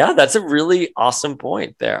 Yeah, that's a really awesome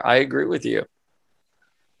point there. I agree with you.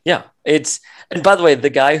 Yeah, and by the way,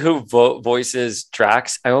 the guy who voices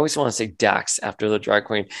Drax, I always want to say Dax after the drag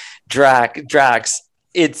queen. Drax,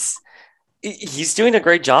 he's doing a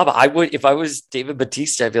great job. I would, if I was David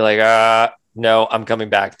Bautista, I'd be like, no, I'm coming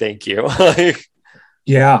back. Thank you.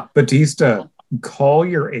 Yeah, Bautista. call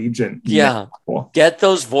your agent. Yeah. now. Get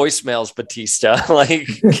those voicemails, Batista. Like,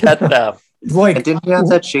 get them. Like, And didn't he have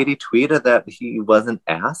that shady tweet that he wasn't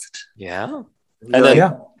asked? Yeah. And And then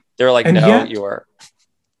yeah. they're like, And no, yet- you are.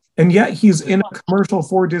 And yet he's in a commercial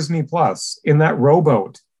for Disney Plus in that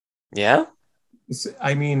rowboat. Yeah.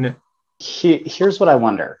 I mean, Here's what I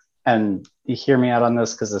wonder, and you hear me out on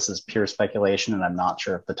this because this is pure speculation, and I'm not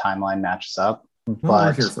sure if the timeline matches up. we're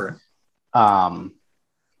But here for it.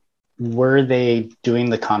 were they doing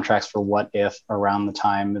the contracts for What If around the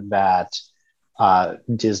time that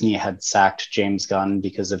Disney had sacked James Gunn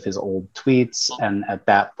because of his old tweets? And at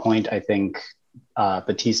that point, I think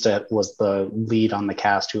Batista was the lead on the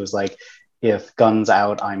cast who was like, if Gunn's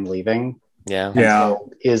out, I'm leaving. Yeah. And Yeah.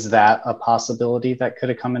 so is that a possibility that could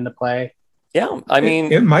have come into play? Yeah. I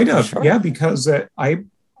mean, it might have, sure. yeah, because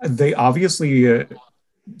they obviously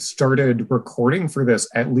started recording for this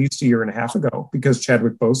at least a year and a half ago because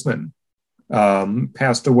Chadwick Boseman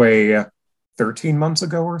passed away 13 months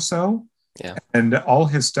ago or so. Yeah. And all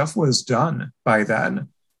his stuff was done by then.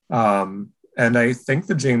 And I think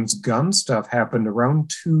the James Gunn stuff happened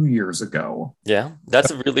around 2 years ago. yeah,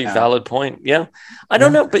 that's a really Yeah. valid point. Yeah. I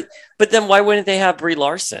don't know, but then why wouldn't they have Brie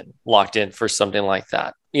Larson locked in for something like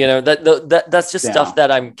that? You know, that's just Yeah. stuff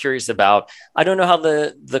that I'm curious about. I don't know how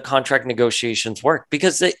the contract negotiations work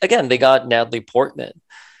because they got Natalie Portman.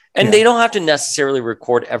 And Yeah. they don't have to necessarily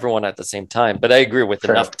record everyone at the same time, but I agree with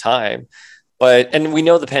Sure. enough time. And we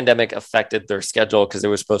know the pandemic affected their schedule because it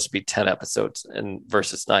was supposed to be 10 episodes and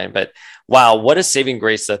versus 9. But wow, what a saving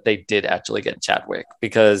grace that they did actually get Chadwick,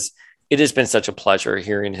 because it has been such a pleasure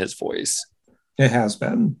hearing his voice. It has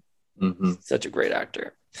been. Mm-hmm. Such a great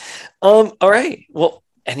actor. All right. Well,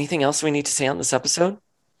 anything else we need to say on this episode?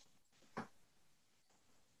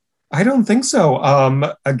 I don't think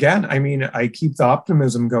so. Again, I mean, I keep the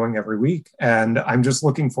optimism going every week, and I'm just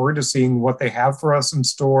looking forward to seeing what they have for us in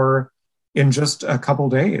store in just a couple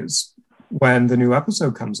days when the new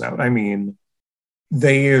episode comes out. I mean,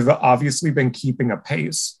 they've obviously been keeping a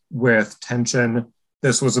pace with tension.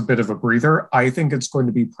 This was a bit of a breather. I think it's going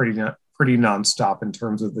to be pretty nonstop in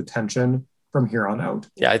terms of the tension from here on out.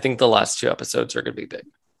 Yeah, I think the last 2 episodes are going to be big.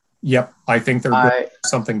 Yep, I think they're going to do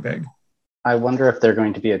something big. I wonder if they're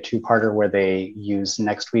going to be a two-parter where they use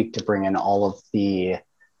next week to bring in all of the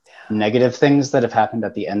negative things that have happened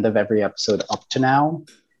at the end of every episode up to now.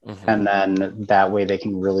 Mhm. And then that way they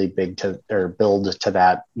can really build to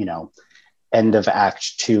that, end of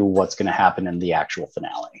Act 2, what's going to happen in the actual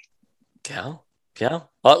finale. Yeah. Yeah.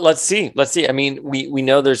 Let's see. I mean, we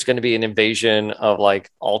know there's going to be an invasion of like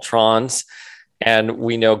Ultrons, and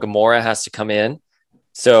we know Gamora has to come in.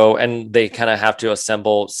 So, and they kind of have to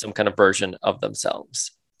assemble some kind of version of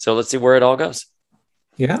themselves. So let's see where it all goes.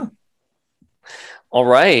 Yeah. All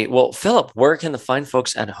right. Well, Philip, where can the fine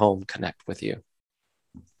folks at home connect with you?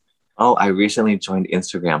 Oh, I recently joined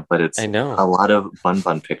Instagram, but it's I know. a lot of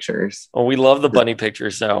bun pictures, Oh, we love the bunny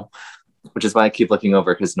pictures, so. which is why I keep looking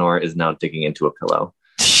over because Nora is now digging into a pillow.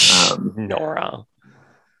 Nora.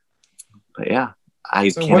 But yeah, I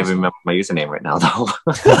So can't what's- even remember my username right now, though.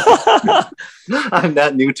 I'm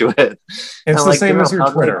that new to it. It's I'm the like, same "Girl, as your how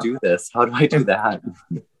do Twitter. I do this? How do I do that?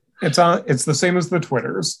 It's the same as the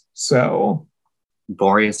Twitters. So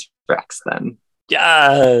Boreas Rex, then.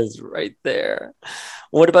 Yes, right there.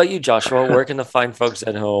 What about you, Joshua? Where can the fine folks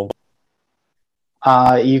at home?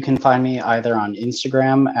 You can find me either on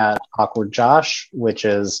Instagram at Awkward Josh, which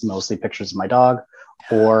is mostly pictures of my dog,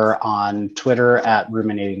 or on Twitter at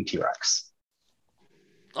Ruminating T-Rex.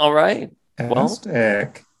 All right.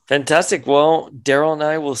 Fantastic. Well, Daryl and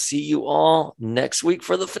I will see you all next week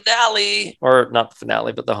for the finale, or not the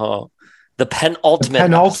finale, but the penultimate.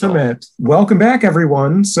 Penultimate. Welcome back,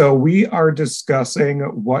 everyone. So we are discussing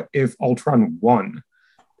What If Ultron won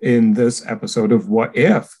in this episode of What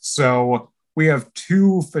If. So we have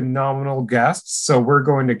 2 phenomenal guests. So we're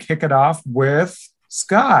going to kick it off with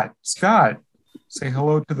Scott. Scott, say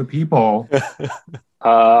hello to the people.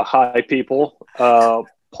 Hi, people.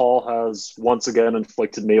 Paul has once again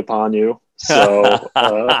inflicted me upon you. So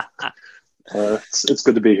it's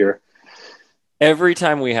good to be here. Every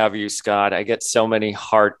time we have you, Scott, I get so many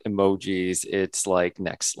heart emojis. It's like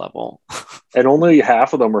next level. And only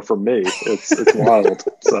half of them are from me. It's wild.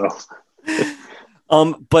 So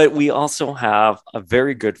but we also have a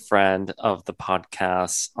very good friend of the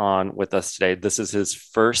podcast on with us today. This is his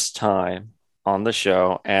first time on the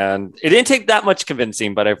show, and it didn't take that much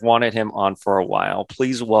convincing, but I've wanted him on for a while.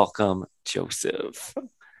 Please welcome Joseph.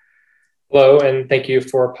 Hello, and thank you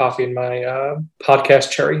for popping my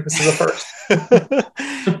podcast cherry. This is a first.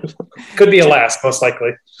 Could be a last, most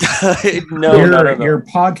likely. No, Your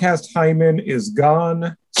podcast hymen is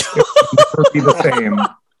gone. never be the same.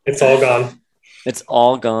 It's all gone. It's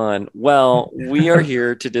all gone. Well, we are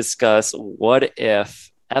here to discuss What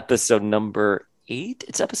If episode number 8.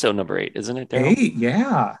 It's episode number 8, isn't it, Daryl? 8,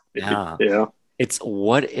 yeah. Yeah. It's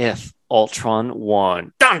What If Ultron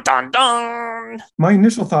won. Dun, dun, dun! My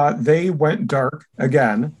initial thought, they went dark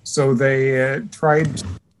again. So they tried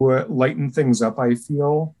to lighten things up, I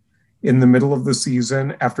feel, in the middle of the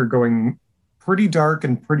season after going pretty dark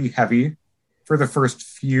and pretty heavy for the first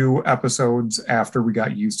few episodes after we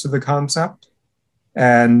got used to the concept.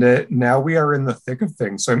 And now we are in the thick of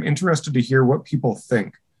things. So I'm interested to hear what people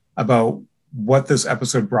think about what this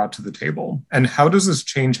episode brought to the table. And how does this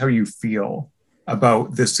change how you feel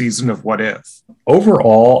about this season of What If?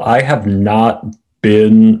 Overall, I have not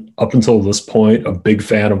been, up until this point, a big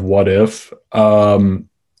fan of What If. And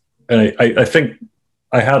I think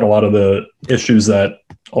I had a lot of the issues that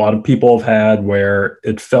a lot of people have had, where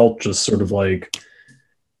it felt just sort of like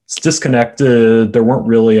it's disconnected. There weren't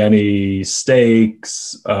really any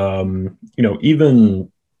stakes. Even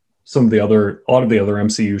a lot of the other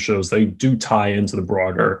MCU shows, they do tie into the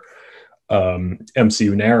broader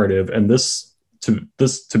MCU narrative. And this,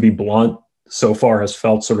 to be blunt, so far has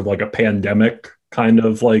felt sort of like a pandemic kind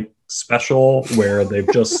of like special, where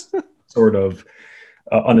they've just sort of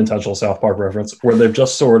unintentional South Park reference, where they've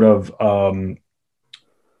just sort of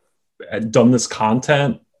done this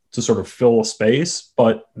content to sort of fill a space.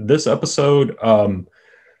 But this episode,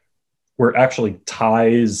 where it actually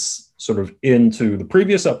ties sort of into the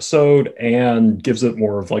previous episode and gives it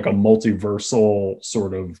more of like a multiversal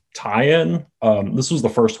sort of tie-in. This was the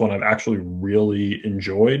first one I've actually really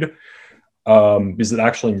enjoyed, because it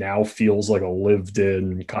actually now feels like a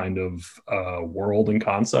lived-in kind of world and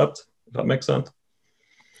concept, if that makes sense.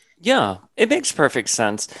 Yeah, it makes perfect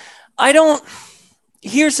sense.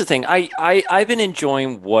 Here's the thing. I've been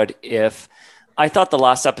enjoying What If. I thought the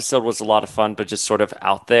last episode was a lot of fun, but just sort of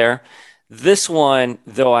out there. This one,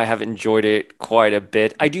 though I have enjoyed it quite a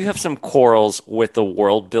bit, I do have some quarrels with the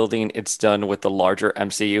world building it's done with the larger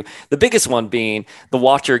MCU. The biggest one being the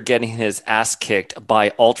Watcher getting his ass kicked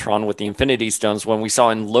by Ultron with the Infinity Stones, when we saw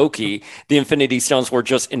in Loki, the Infinity Stones were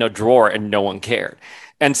just in a drawer and no one cared.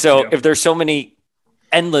 And so if there's so many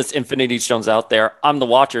endless Infinity Stones out there, I'm the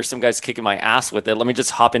Watcher, some guy's kicking my ass with it. Let me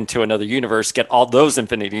just hop into another universe, get all those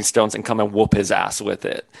Infinity Stones, and come and whoop his ass with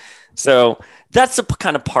it. So that's the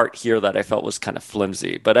kind of part here that I felt was kind of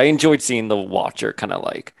flimsy, but I enjoyed seeing the Watcher kind of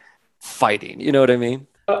like fighting. You know what I mean?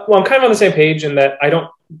 Well, I'm kind of on the same page in that I don't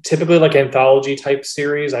typically like anthology type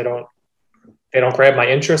series. They don't grab my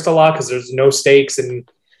interest a lot because there's no stakes. And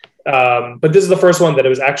but this is the first one that it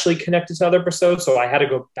was actually connected to other episodes, so I had to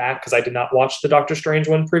go back because I did not watch the Doctor Strange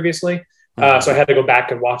one previously. So I had to go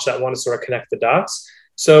back and watch that one to sort of connect the dots.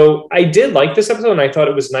 So I did like this episode, and I thought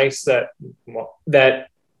it was nice that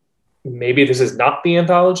maybe this is not the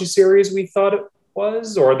anthology series we thought it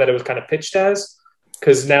was, or that it was kind of pitched as,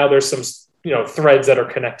 because now there's some threads that are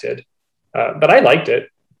connected. But I liked it.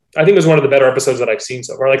 I think it was one of the better episodes that I've seen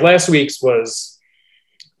so far. Like last week's was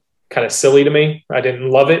kind of silly to me. I didn't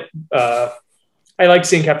love it. I liked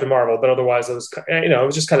seeing Captain Marvel, but otherwise it was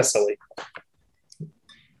just kind of silly.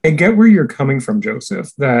 I get where you're coming from, Joseph,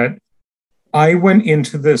 that I went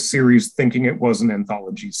into this series thinking it was an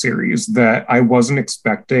anthology series, that I wasn't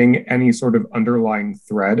expecting any sort of underlying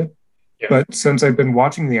thread. Yeah. But since I've been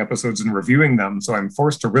watching the episodes and reviewing them, so I'm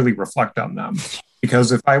forced to really reflect on them.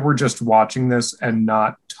 Because if I were just watching this and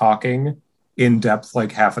not talking in depth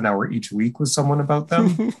like half an hour each week with someone about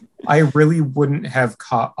them, I really wouldn't have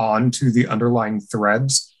caught on to the underlying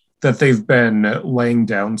threads that they've been laying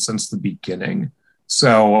down since the beginning.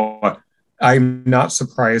 So I'm not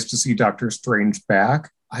surprised to see Doctor Strange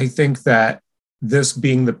back. I think that this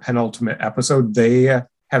being the penultimate episode, they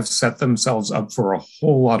have set themselves up for a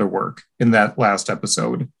whole lot of work in that last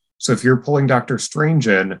episode. So if you're pulling Doctor Strange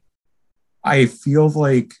in, I feel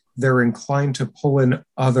like they're inclined to pull in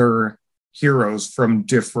other heroes from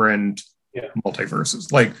different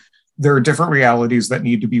multiverses. Like there are different realities that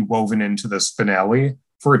need to be woven into this finale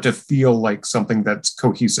for it to feel like something that's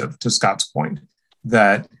cohesive, to Scott's point,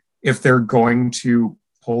 that if they're going to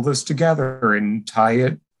pull this together and tie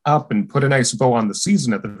it up and put a nice bow on the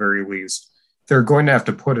season at the very least, they're going to have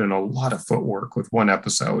to put in a lot of footwork with one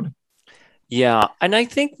episode. Yeah, and I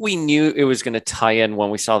think we knew it was going to tie in when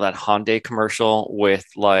we saw that Hyundai commercial with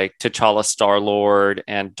like T'Challa, Star-Lord,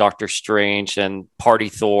 and Doctor Strange and Party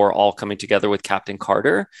Thor all coming together with Captain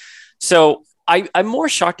Carter. So I'm more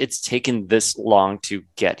shocked it's taken this long to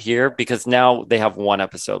get here because now they have one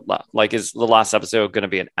episode left. Like, is the last episode going to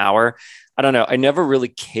be an hour? I don't know. I never really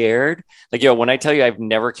cared. Like, when I tell you I've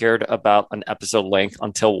never cared about an episode length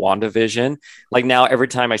until WandaVision, like now every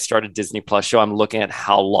time I start a Disney Plus show, I'm looking at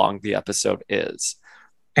how long the episode is.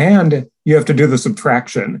 And you have to do the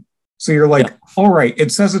subtraction. So you're like, all right,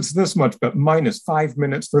 it says it's this much, but minus 5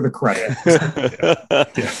 minutes for the credits.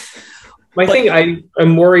 My thing,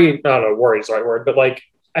 I'm worried. I don't know, worried is the right word, but like,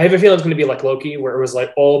 I have a feeling it's going to be like Loki, where it was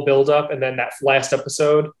like all build up, and then that last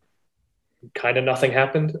episode, kind of nothing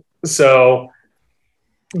happened. So,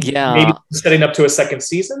 maybe setting up to a second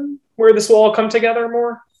season where this will all come together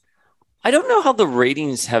more. I don't know how the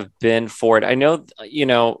ratings have been for it. I know,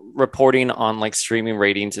 reporting on like streaming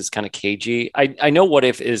ratings is kind of cagey. I know What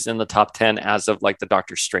If is in the top 10 as of like the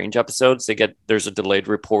Doctor Strange episodes. There's a delayed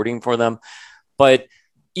reporting for them, but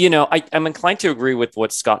I'm inclined to agree with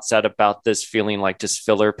what Scott said about this feeling like just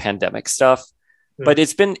filler pandemic stuff. But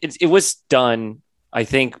it was done, I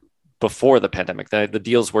think, before the pandemic. The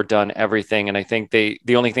deals were done, everything. And I think the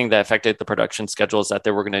only thing that affected the production schedule is that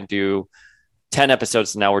they were going to do 10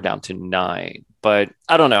 episodes. Now we're down to 9. But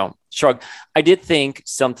I don't know. Shrug. I did think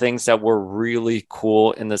some things that were really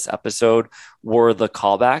cool in this episode were the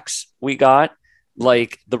callbacks we got,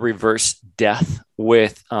 like the reverse death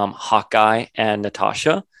with Hawkeye and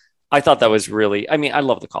Natasha. I thought that was really, I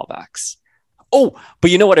love the callbacks. Oh, but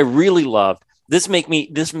you know what I really loved? This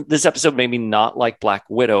episode made me not like Black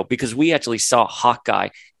Widow because we actually saw Hawkeye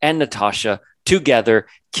and Natasha together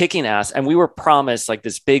kicking ass, and we were promised like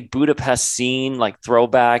this big Budapest scene, like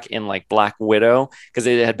throwback in like Black Widow, because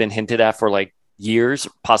it had been hinted at for like years,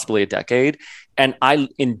 possibly a decade. And I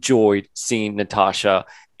enjoyed seeing Natasha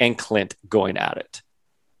and Clint going at it.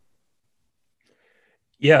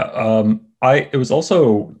 Yeah, it was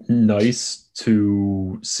also nice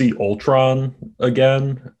to see Ultron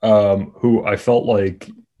again, who I felt like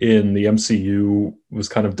in the MCU was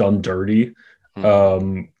kind of done dirty,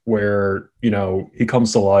 where, he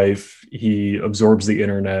comes to life, he absorbs the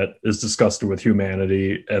internet, is disgusted with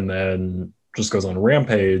humanity, and then just goes on a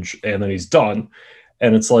rampage, and then he's done.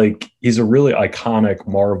 And it's like, he's a really iconic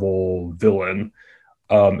Marvel villain.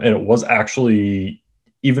 And it was actually,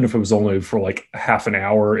 even if it was only for like half an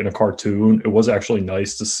hour in a cartoon, it was actually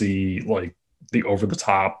nice to see like the over the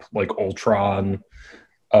top, like Ultron,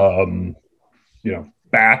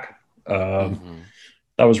 back. That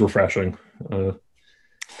was refreshing.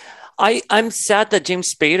 I'm sad that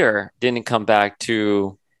James Spader didn't come back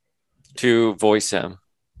to voice him.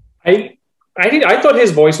 I thought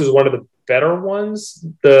his voice was one of the better ones.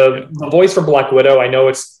 The voice for Black Widow, I know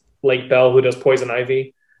it's Lake Bell who does Poison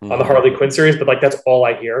Ivy on the Harley Quinn series, but like that's all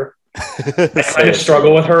I hear. I kind of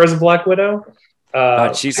struggle with her as a Black Widow.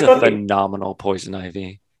 She's a phenomenal Poison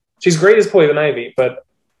Ivy. She's great as Poison Ivy, but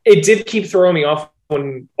it did keep throwing me off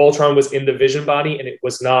when Ultron was in the Vision body and it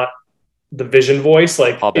was not the Vision voice.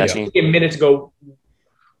 Like it took me a minute to go,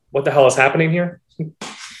 what the hell is happening here?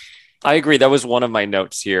 I agree. That was one of my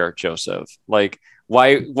notes here, Joseph. Like,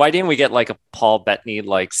 why didn't we get like a Paul Bettany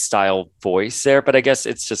like style voice there? But I guess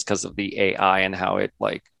it's just because of the AI and how it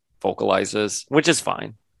like vocalizes, which is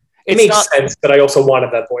fine. It makes sense, but I also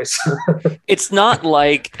wanted that voice. It's not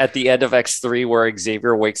like at the end of X3 where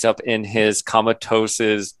Xavier wakes up in his comatose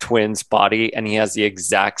twin's body and he has the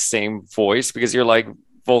exact same voice, because you're like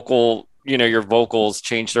your vocals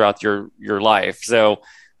change throughout your life. So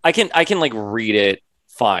I can like read it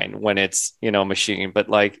fine when it's, machine. But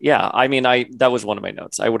like, that was one of my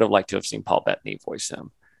notes. I would have liked to have seen Paul Bettany voice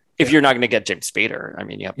him. If you're not going to get James Spader,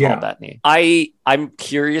 you have Paul Bettany. I'm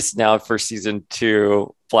curious now for season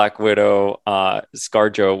 2, Black Widow,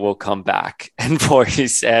 ScarJo will come back and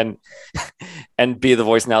voice and be the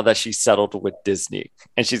voice now that she's settled with Disney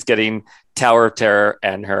and she's getting Tower of Terror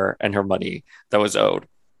and her money that was owed.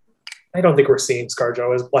 I don't think we're seeing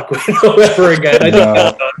ScarJo as Black Widow ever again. I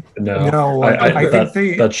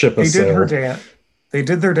think that ship is did her dance. They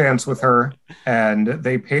did their dance with her and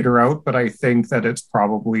they paid her out, but I think that it's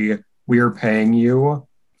probably, we are paying you,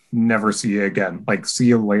 never see you again. Like, see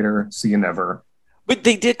you later, see you never. But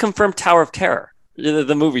they did confirm Tower of Terror,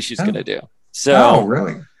 the movie she's going to do. So,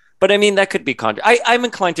 really? But that could be I'm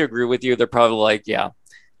inclined to agree with you. They're probably like,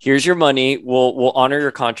 here's your money. We'll honor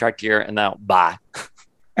your contract here, and now bye.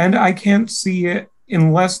 And I can't see it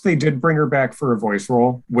unless they did bring her back for a voice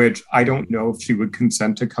role, which I don't know if she would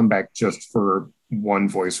consent to come back just for one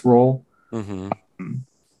voice role.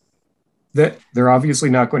 That they're obviously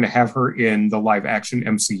not going to have her in the live action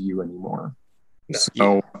MCU anymore. No.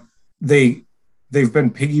 So they've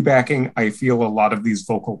been piggybacking, I feel, a lot of these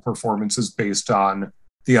vocal performances based on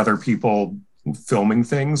the other people filming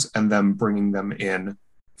things and then bringing them in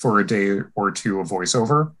for a day or two of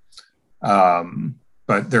voiceover.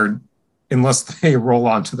 But they're, unless they roll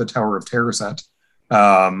onto the Tower of Terror set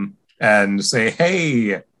and say,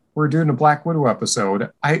 hey, we're doing a Black Widow episode,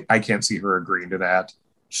 I can't see her agreeing to that.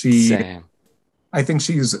 Same. I think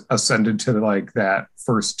she's ascended to like that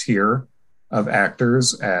first tier of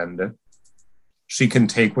actors, and she can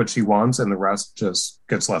take what she wants and the rest just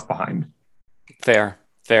gets left behind. Fair.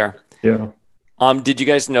 Yeah. Did you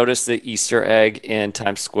guys notice the Easter egg in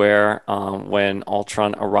Times Square when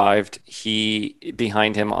Ultron arrived?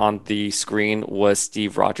 Behind him on the screen was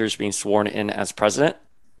Steve Rogers being sworn in as president.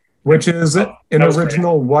 Which is an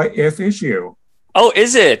original What If issue. Oh,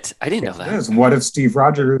 is it? I didn't know that. It is. What if Steve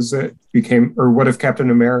Rogers what if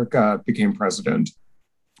Captain America became president?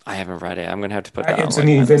 I haven't read it. I'm going to have to put that on. It's an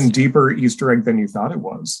even deeper Easter egg than you thought it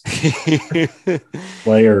was.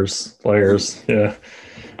 Layers. Yeah.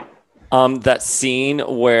 That scene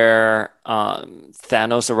where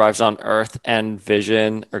Thanos arrives on Earth and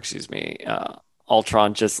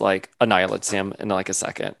Ultron just like annihilates him in like a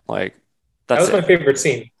second. Like that was my favorite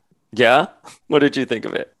scene. Yeah? What did you think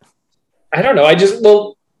of it? I don't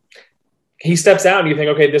know. He steps out and you think,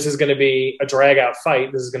 okay, this is going to be a drag out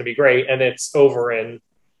fight. This is going to be great. And it's over in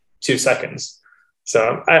 2 seconds.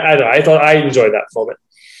 So I don't know. I thought I enjoyed that moment.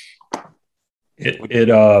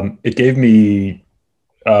 It gave me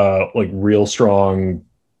like real strong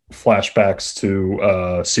flashbacks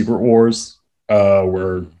to Secret Wars,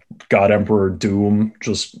 where God Emperor Doom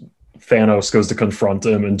Thanos goes to confront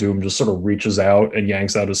him and Doom just sort of reaches out and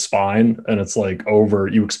yanks out his spine, and it's like over.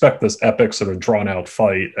 You expect this epic sort of drawn out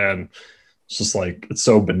fight, and it's just like it's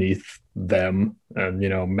so beneath them, and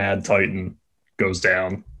Mad Titan goes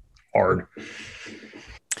down hard.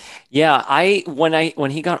 Yeah,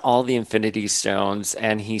 when he got all the Infinity Stones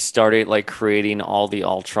and he started like creating all the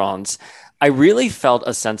Ultrons, I really felt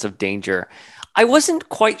a sense of danger. I wasn't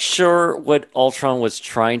quite sure what Ultron was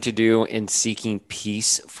trying to do in seeking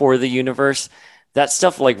peace for the universe. That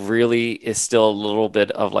stuff like really is still a little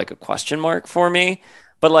bit of like a question mark for me.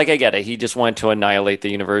 But like I get it. He just wanted to annihilate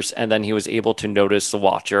the universe, and then he was able to notice the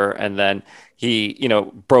Watcher, and then he,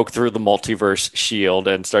 broke through the multiverse shield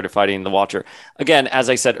and started fighting the Watcher. Again, as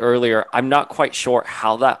I said earlier, I'm not quite sure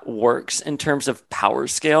how that works in terms of power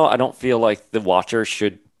scale. I don't feel like the Watcher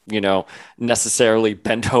should necessarily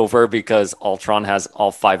bend over because Ultron has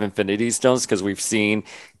all 5 Infinity Stones, because we've seen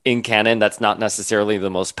in canon that's not necessarily the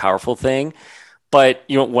most powerful thing. But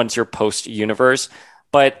once you're post-universe.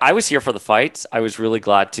 But I was here for the fights. I was really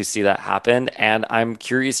glad to see that happen, and I'm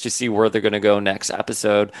curious to see where they're going to go next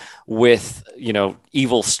episode with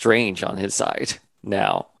Evil Strange on his side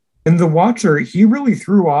now. And the Watcher, he really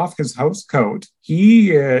threw off his house coat. He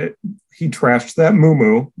trashed that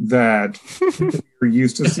muumuu that we're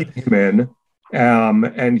used to seeing him in,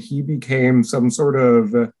 and he became some sort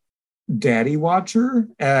of daddy Watcher.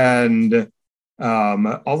 And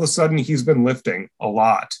all of a sudden, he's been lifting a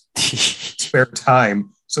lot, spare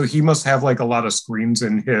time. So he must have like a lot of screens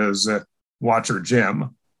in his Watcher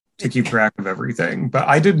gym to keep track of everything. But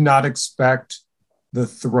I did not expect the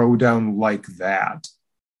throwdown like that.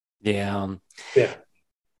 Yeah.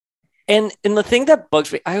 And the thing that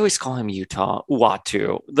bugs me, I always call him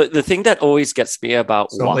Uatu. The thing that always gets me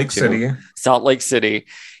about Salt Lake City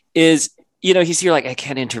is, he's here like, I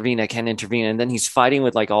can't intervene. And then he's fighting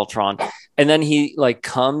with like Ultron. And then he like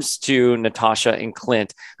comes to Natasha and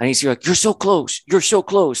Clint, and he's here like, you're so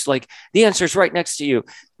close. Like the answer's right next to you. And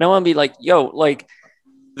I want to be like, yo, like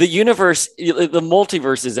the universe, the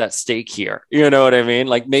multiverse is at stake here. You know what I mean?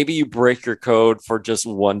 Like maybe you break your code for just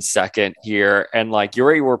 1 second here, and like you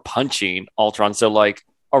already were punching Ultron. So like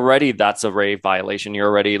already that's a Ray violation. You're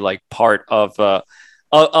already like part of the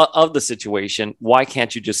situation. Why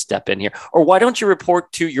can't you just step in here? Or why don't you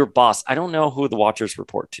report to your boss? I don't know who the Watchers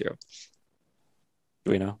report to.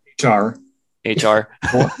 Do we know? HR.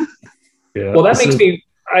 Yeah. Well, that makes me.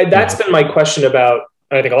 That's been my question about.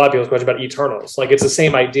 I think a lot of people's question about Eternals. Like it's the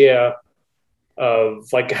same idea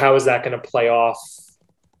of like, how is that going to play off?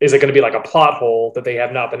 Is it going to be like a plot hole that they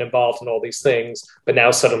have not been involved in all these things, but now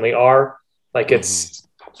suddenly are? Like it's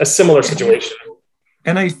a similar situation.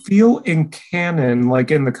 And I feel in canon, like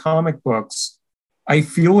in the comic books, I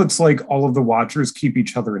feel it's like all of the Watchers keep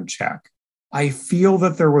each other in check. I feel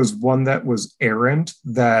that there was one that was errant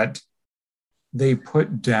that they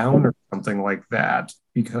put down or something like that,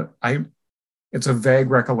 because it's a vague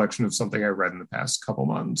recollection of something I read in the past couple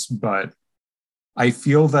months, but I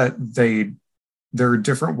feel that there are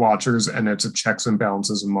different Watchers and it's a checks and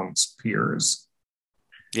balances amongst peers.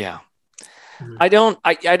 Yeah. I don't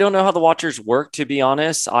know how the Watchers work, to be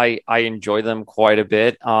honest. I enjoy them quite a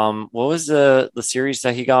bit. What was the series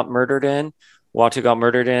that he got murdered in? Watu got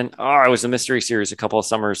murdered in? Oh, it was a mystery series a couple of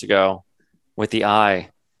summers ago with the eye.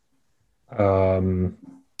 It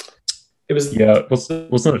was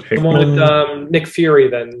wasn't it the one Hickman? with Nick Fury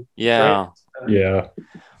then. Yeah. Right? Yeah.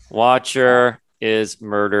 Watcher is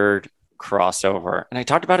murdered crossover. And I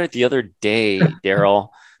talked about it the other day, Daryl.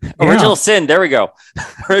 Original Sin. There we go.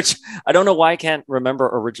 I don't know why I can't remember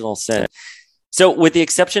Original Sin. So with the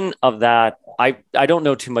exception of that, I don't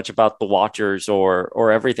know too much about the Watchers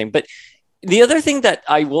or everything. But the other thing that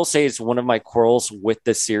I will say is one of my quarrels with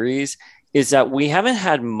the series is that we haven't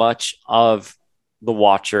had much of the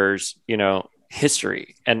Watchers,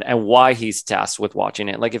 history and why he's tasked with watching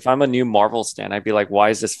it. Like if I'm a new Marvel stan, I'd be like, why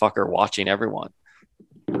is this fucker watching everyone?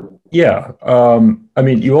 Yeah. I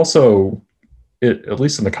mean, you also, at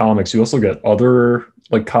least in the comics, you also get other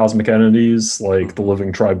like cosmic entities like the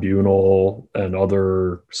Living Tribunal and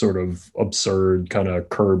other sort of absurd kind of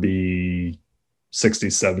Kirby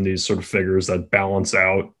 60s, 70s sort of figures that balance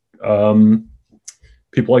out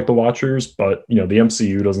people like the Watchers. But, the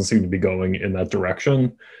MCU doesn't seem to be going in that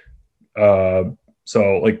direction. So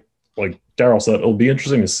like Daryl said, it'll be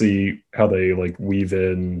interesting to see how they like weave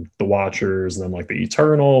in the Watchers and then like the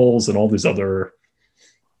Eternals and all these other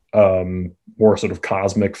more sort of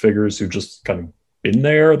cosmic figures who've just kind of been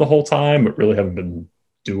there the whole time but really haven't been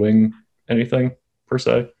doing anything per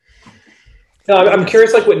se. No, I'm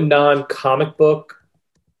curious, like what non-comic book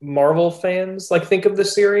Marvel fans like think of the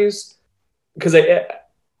series, because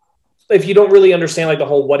if you don't really understand like the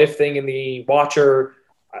whole what if thing in the Watcher,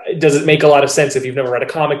 does it make a lot of sense if you've never read a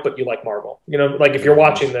comic but you like Marvel? Like if you're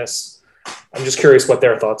watching this, I'm just curious what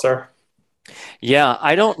their thoughts are. Yeah,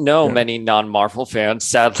 I don't know many non-Marvel fans,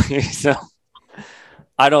 sadly. So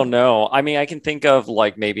I don't know. I mean, I can think of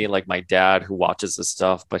like maybe like my dad who watches this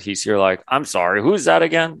stuff, but he's here like, I'm sorry, who's that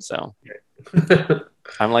again? So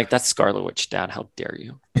I'm like, that's Scarlet Witch, Dad. How dare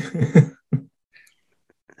you?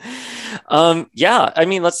 Yeah, I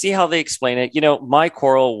mean, let's see how they explain it. My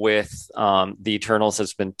quarrel with the Eternals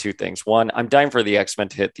has been two things. One, I'm dying for the X-Men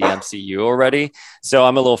to hit the MCU already. So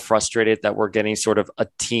I'm a little frustrated that we're getting sort of a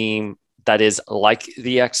team that is like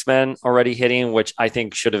the X-Men already hitting, which I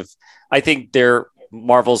think their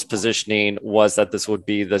Marvel's positioning was that this would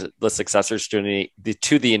be the successors to the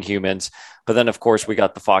Inhumans. But then, of course, we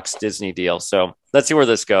got the Fox Disney deal. So let's see where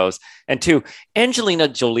this goes. And two, Angelina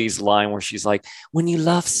Jolie's line where she's like, when you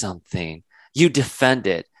love something, you defend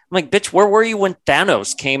it. I'm like, bitch, where were you when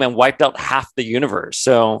Thanos came and wiped out half the universe?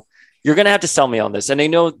 So you're going to have to sell me on this. And I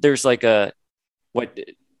know there's like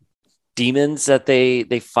demons that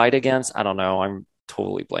they fight against. I don't know. I'm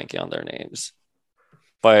totally blanking on their names.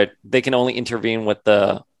 But they can only intervene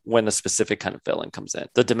when the specific kind of villain comes in.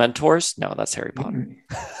 The Dementors? No, that's Harry Potter.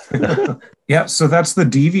 Yeah, so that's the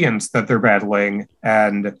deviants that they're battling.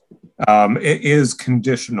 And it is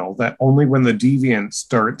conditional that only when the deviants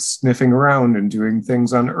start sniffing around and doing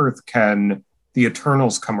things on Earth can the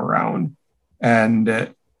Eternals come around.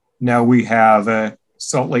 And now we have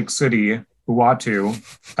Salt Lake City, Uatu,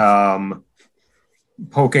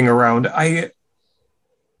 poking around.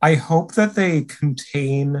 I hope that they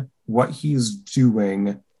contain what he's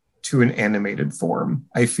doing to an animated form.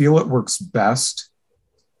 I feel it works best.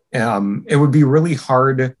 It would be really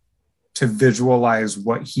hard to visualize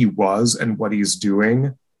what he was and what he's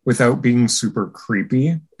doing without being super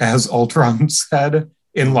creepy, as Ultron said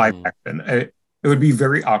in live action. It would be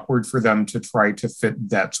very awkward for them to try to fit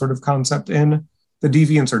that sort of concept in. The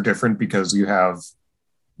Deviants are different because you have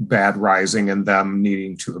Bad Rising and them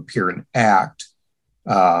needing to appear and act.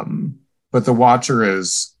 But the Watcher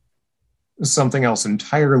is something else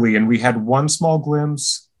entirely. And we had one small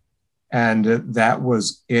glimpse, and that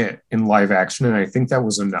was it in live action. And I think that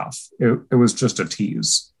was enough. It was just a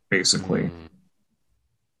tease, basically.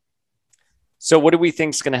 So what do we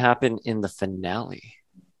think is going to happen in the finale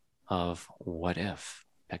of What If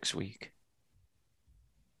next week?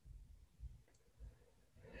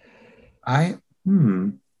 I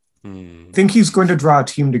think he's going to draw a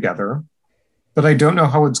team together, but I don't know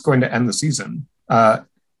how it's going to end the season.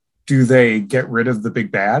 Do they get rid of the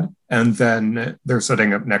big bad and then they're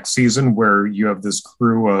setting up next season where you have this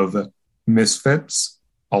crew of misfits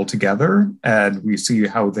all together and we see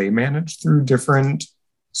how they manage through different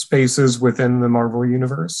spaces within the Marvel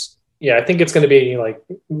universe? Yeah, I think it's going to be like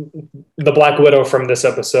the Black Widow from this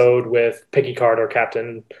episode with Peggy Carter,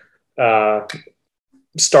 Captain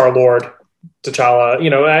Star-Lord,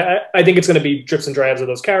 T'Challa. I think it's going to be drips and drabs of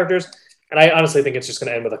those characters. And I honestly think it's just going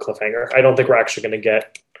to end with a cliffhanger. I don't think we're actually going to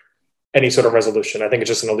get any sort of resolution. I think it's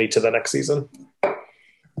just going to lead to the next season.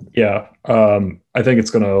 Yeah, I think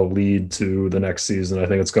it's going to lead to the next season. I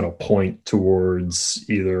think it's going to point towards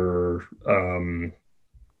either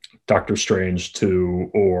Doctor Strange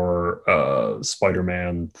 2 or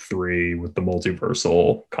Spider-Man 3 with the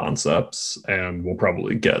multiversal concepts, and we'll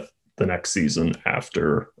probably get the next season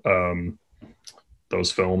after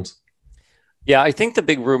those films. Yeah, I think the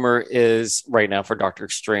big rumor is right now for Doctor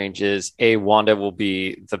Strange is Wanda will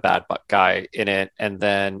be the bad guy in it, and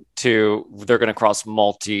then 2, they're going to cross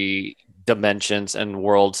multi dimensions and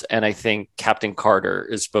worlds, and I think Captain Carter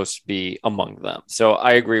is supposed to be among them. So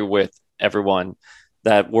I agree with everyone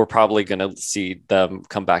that we're probably going to see them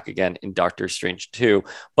come back again in Doctor Strange 2.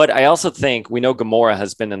 But I also think we know Gamora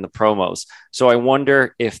has been in the promos, so I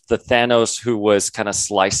wonder if the Thanos who was kind of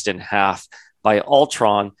sliced in half by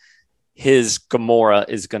Ultron, his Gamora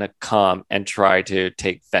is going to come and try to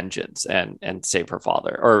take vengeance and save her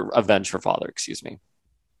father, or avenge her father, excuse me.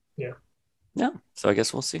 Yeah. So I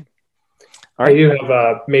guess we'll see. All right. I do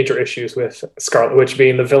have major issues with Scarlet Witch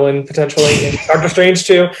being the villain potentially in Doctor Strange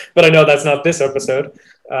 2, but I know that's not this episode.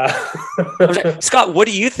 Scott, what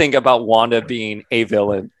do you think about Wanda being a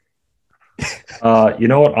villain? You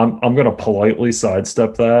know what? I'm going to politely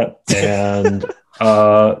sidestep that and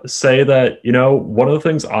say that, one of the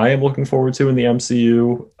things I am looking forward to in the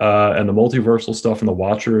MCU and the multiversal stuff, and the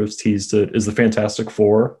Watcher has teased it, is the Fantastic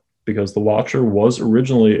Four, because the Watcher was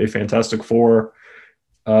originally a Fantastic Four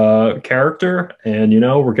character, and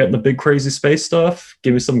we're getting the big crazy space stuff.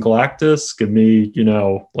 Give me some Galactus, give me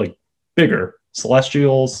like bigger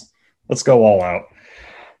Celestials. Let's go all out.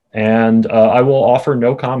 And I will offer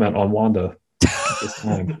no comment on Wanda at this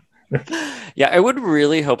time. Yeah, I would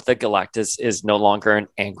really hope that Galactus is no longer an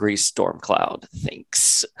angry storm cloud.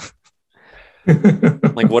 Thanks.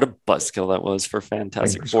 Like, what a buzzkill that was for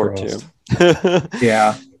Fantastic Four 2.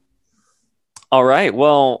 Yeah. All right.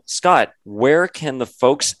 Well, Scott, where can the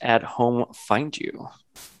folks at home find you?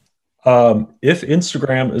 If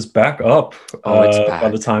Instagram is back up it's back. By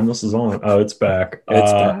the time this is on, it's back.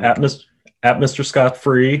 It's back. At Mr. Scott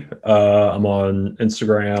Free. I'm on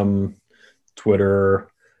Instagram, Twitter,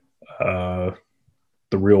 the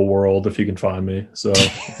real world, if you can find me. So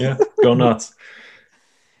yeah, go nuts.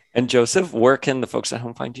 And Joseph, where can the folks at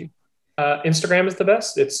home find you? Instagram is the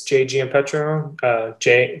best. It's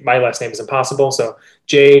JGiampetro. My last name is impossible, so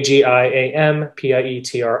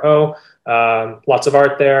JGIAMPIETRO. Lots of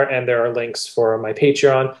art there, and there are links for my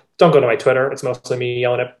Patreon. Don't go to my Twitter. It's mostly me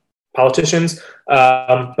yelling at politicians,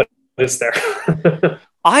 but it's there.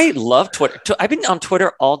 I love Twitter. I've been on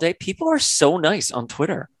Twitter all day. People are so nice on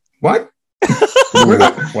Twitter. What?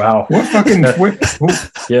 Wow. What fucking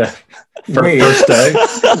yeah. First day.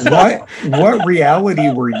 What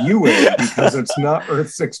reality were you in? Because it's not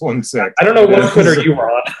Earth 616. I don't know what Twitter you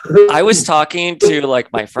were on. I was talking to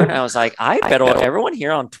like my friend. I was like, I bet everyone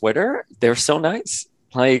here on Twitter, they're so nice.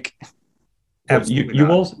 Like,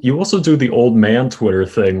 you also do the old man Twitter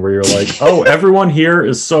thing where you're like, oh, everyone here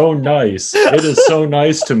is so nice. It is so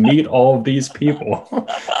nice to meet all of these people.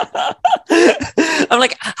 I'm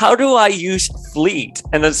like, how do I use Fleet?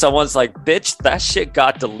 And then someone's like, bitch, that shit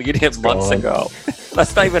got deleted months ago.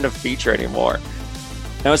 That's not even a feature anymore.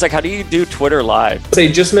 And I was like, how do you do Twitter live? Say,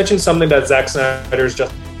 just mention something about Zack Snyder's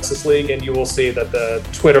Justice League, and you will see that the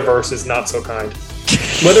Twitterverse is not so kind.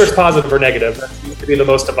 Whether it's positive or negative, that seems to be the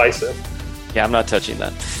most divisive. Yeah, I'm not touching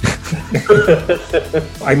that.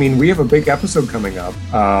 I mean, we have a big episode coming up.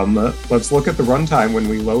 Let's look at the runtime when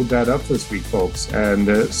we load that up this week, folks,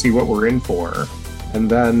 and see what we're in for. And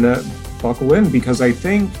then buckle in, because I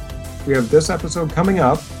think we have this episode coming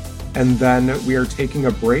up, and then we are taking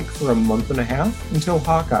a break for a month and a half until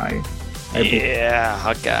Hawkeye. Yeah,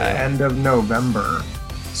 Hawkeye. End of November.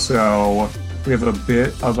 So we have a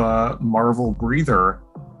bit of a Marvel breather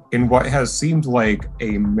in what has seemed like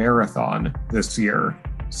a marathon this year.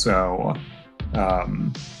 So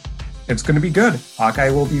it's going to be good. Hawkeye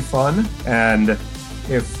will be fun. And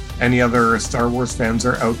if any other Star Wars fans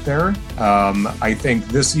are out there, I think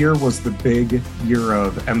this year was the big year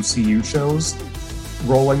of MCU shows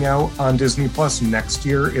rolling out on Disney Plus. Next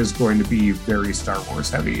year is going to be very Star Wars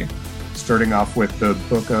heavy, starting off with the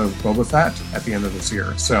Book of Boba Fett at the end of this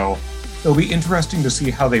year. So it'll be interesting to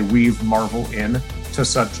see how they weave Marvel in to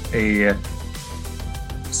such a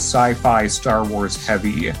sci-fi Star Wars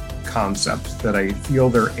heavy concept that I feel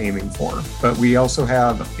they're aiming for. But we also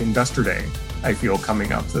have Investor Day, I feel,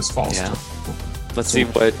 coming up this fall. Yeah. Still. Let's see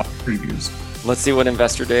what previews. Let's see what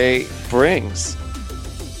Investor Day brings.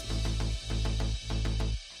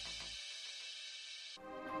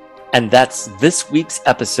 And that's this week's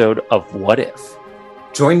episode of What If.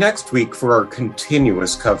 Join next week for our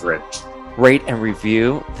continuous coverage. Rate and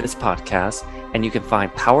review this podcast And you can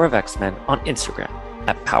find Power of X-Men on Instagram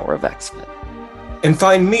at Power of X-Men. And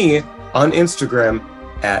find me on Instagram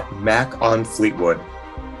at Mac on Fleetwood.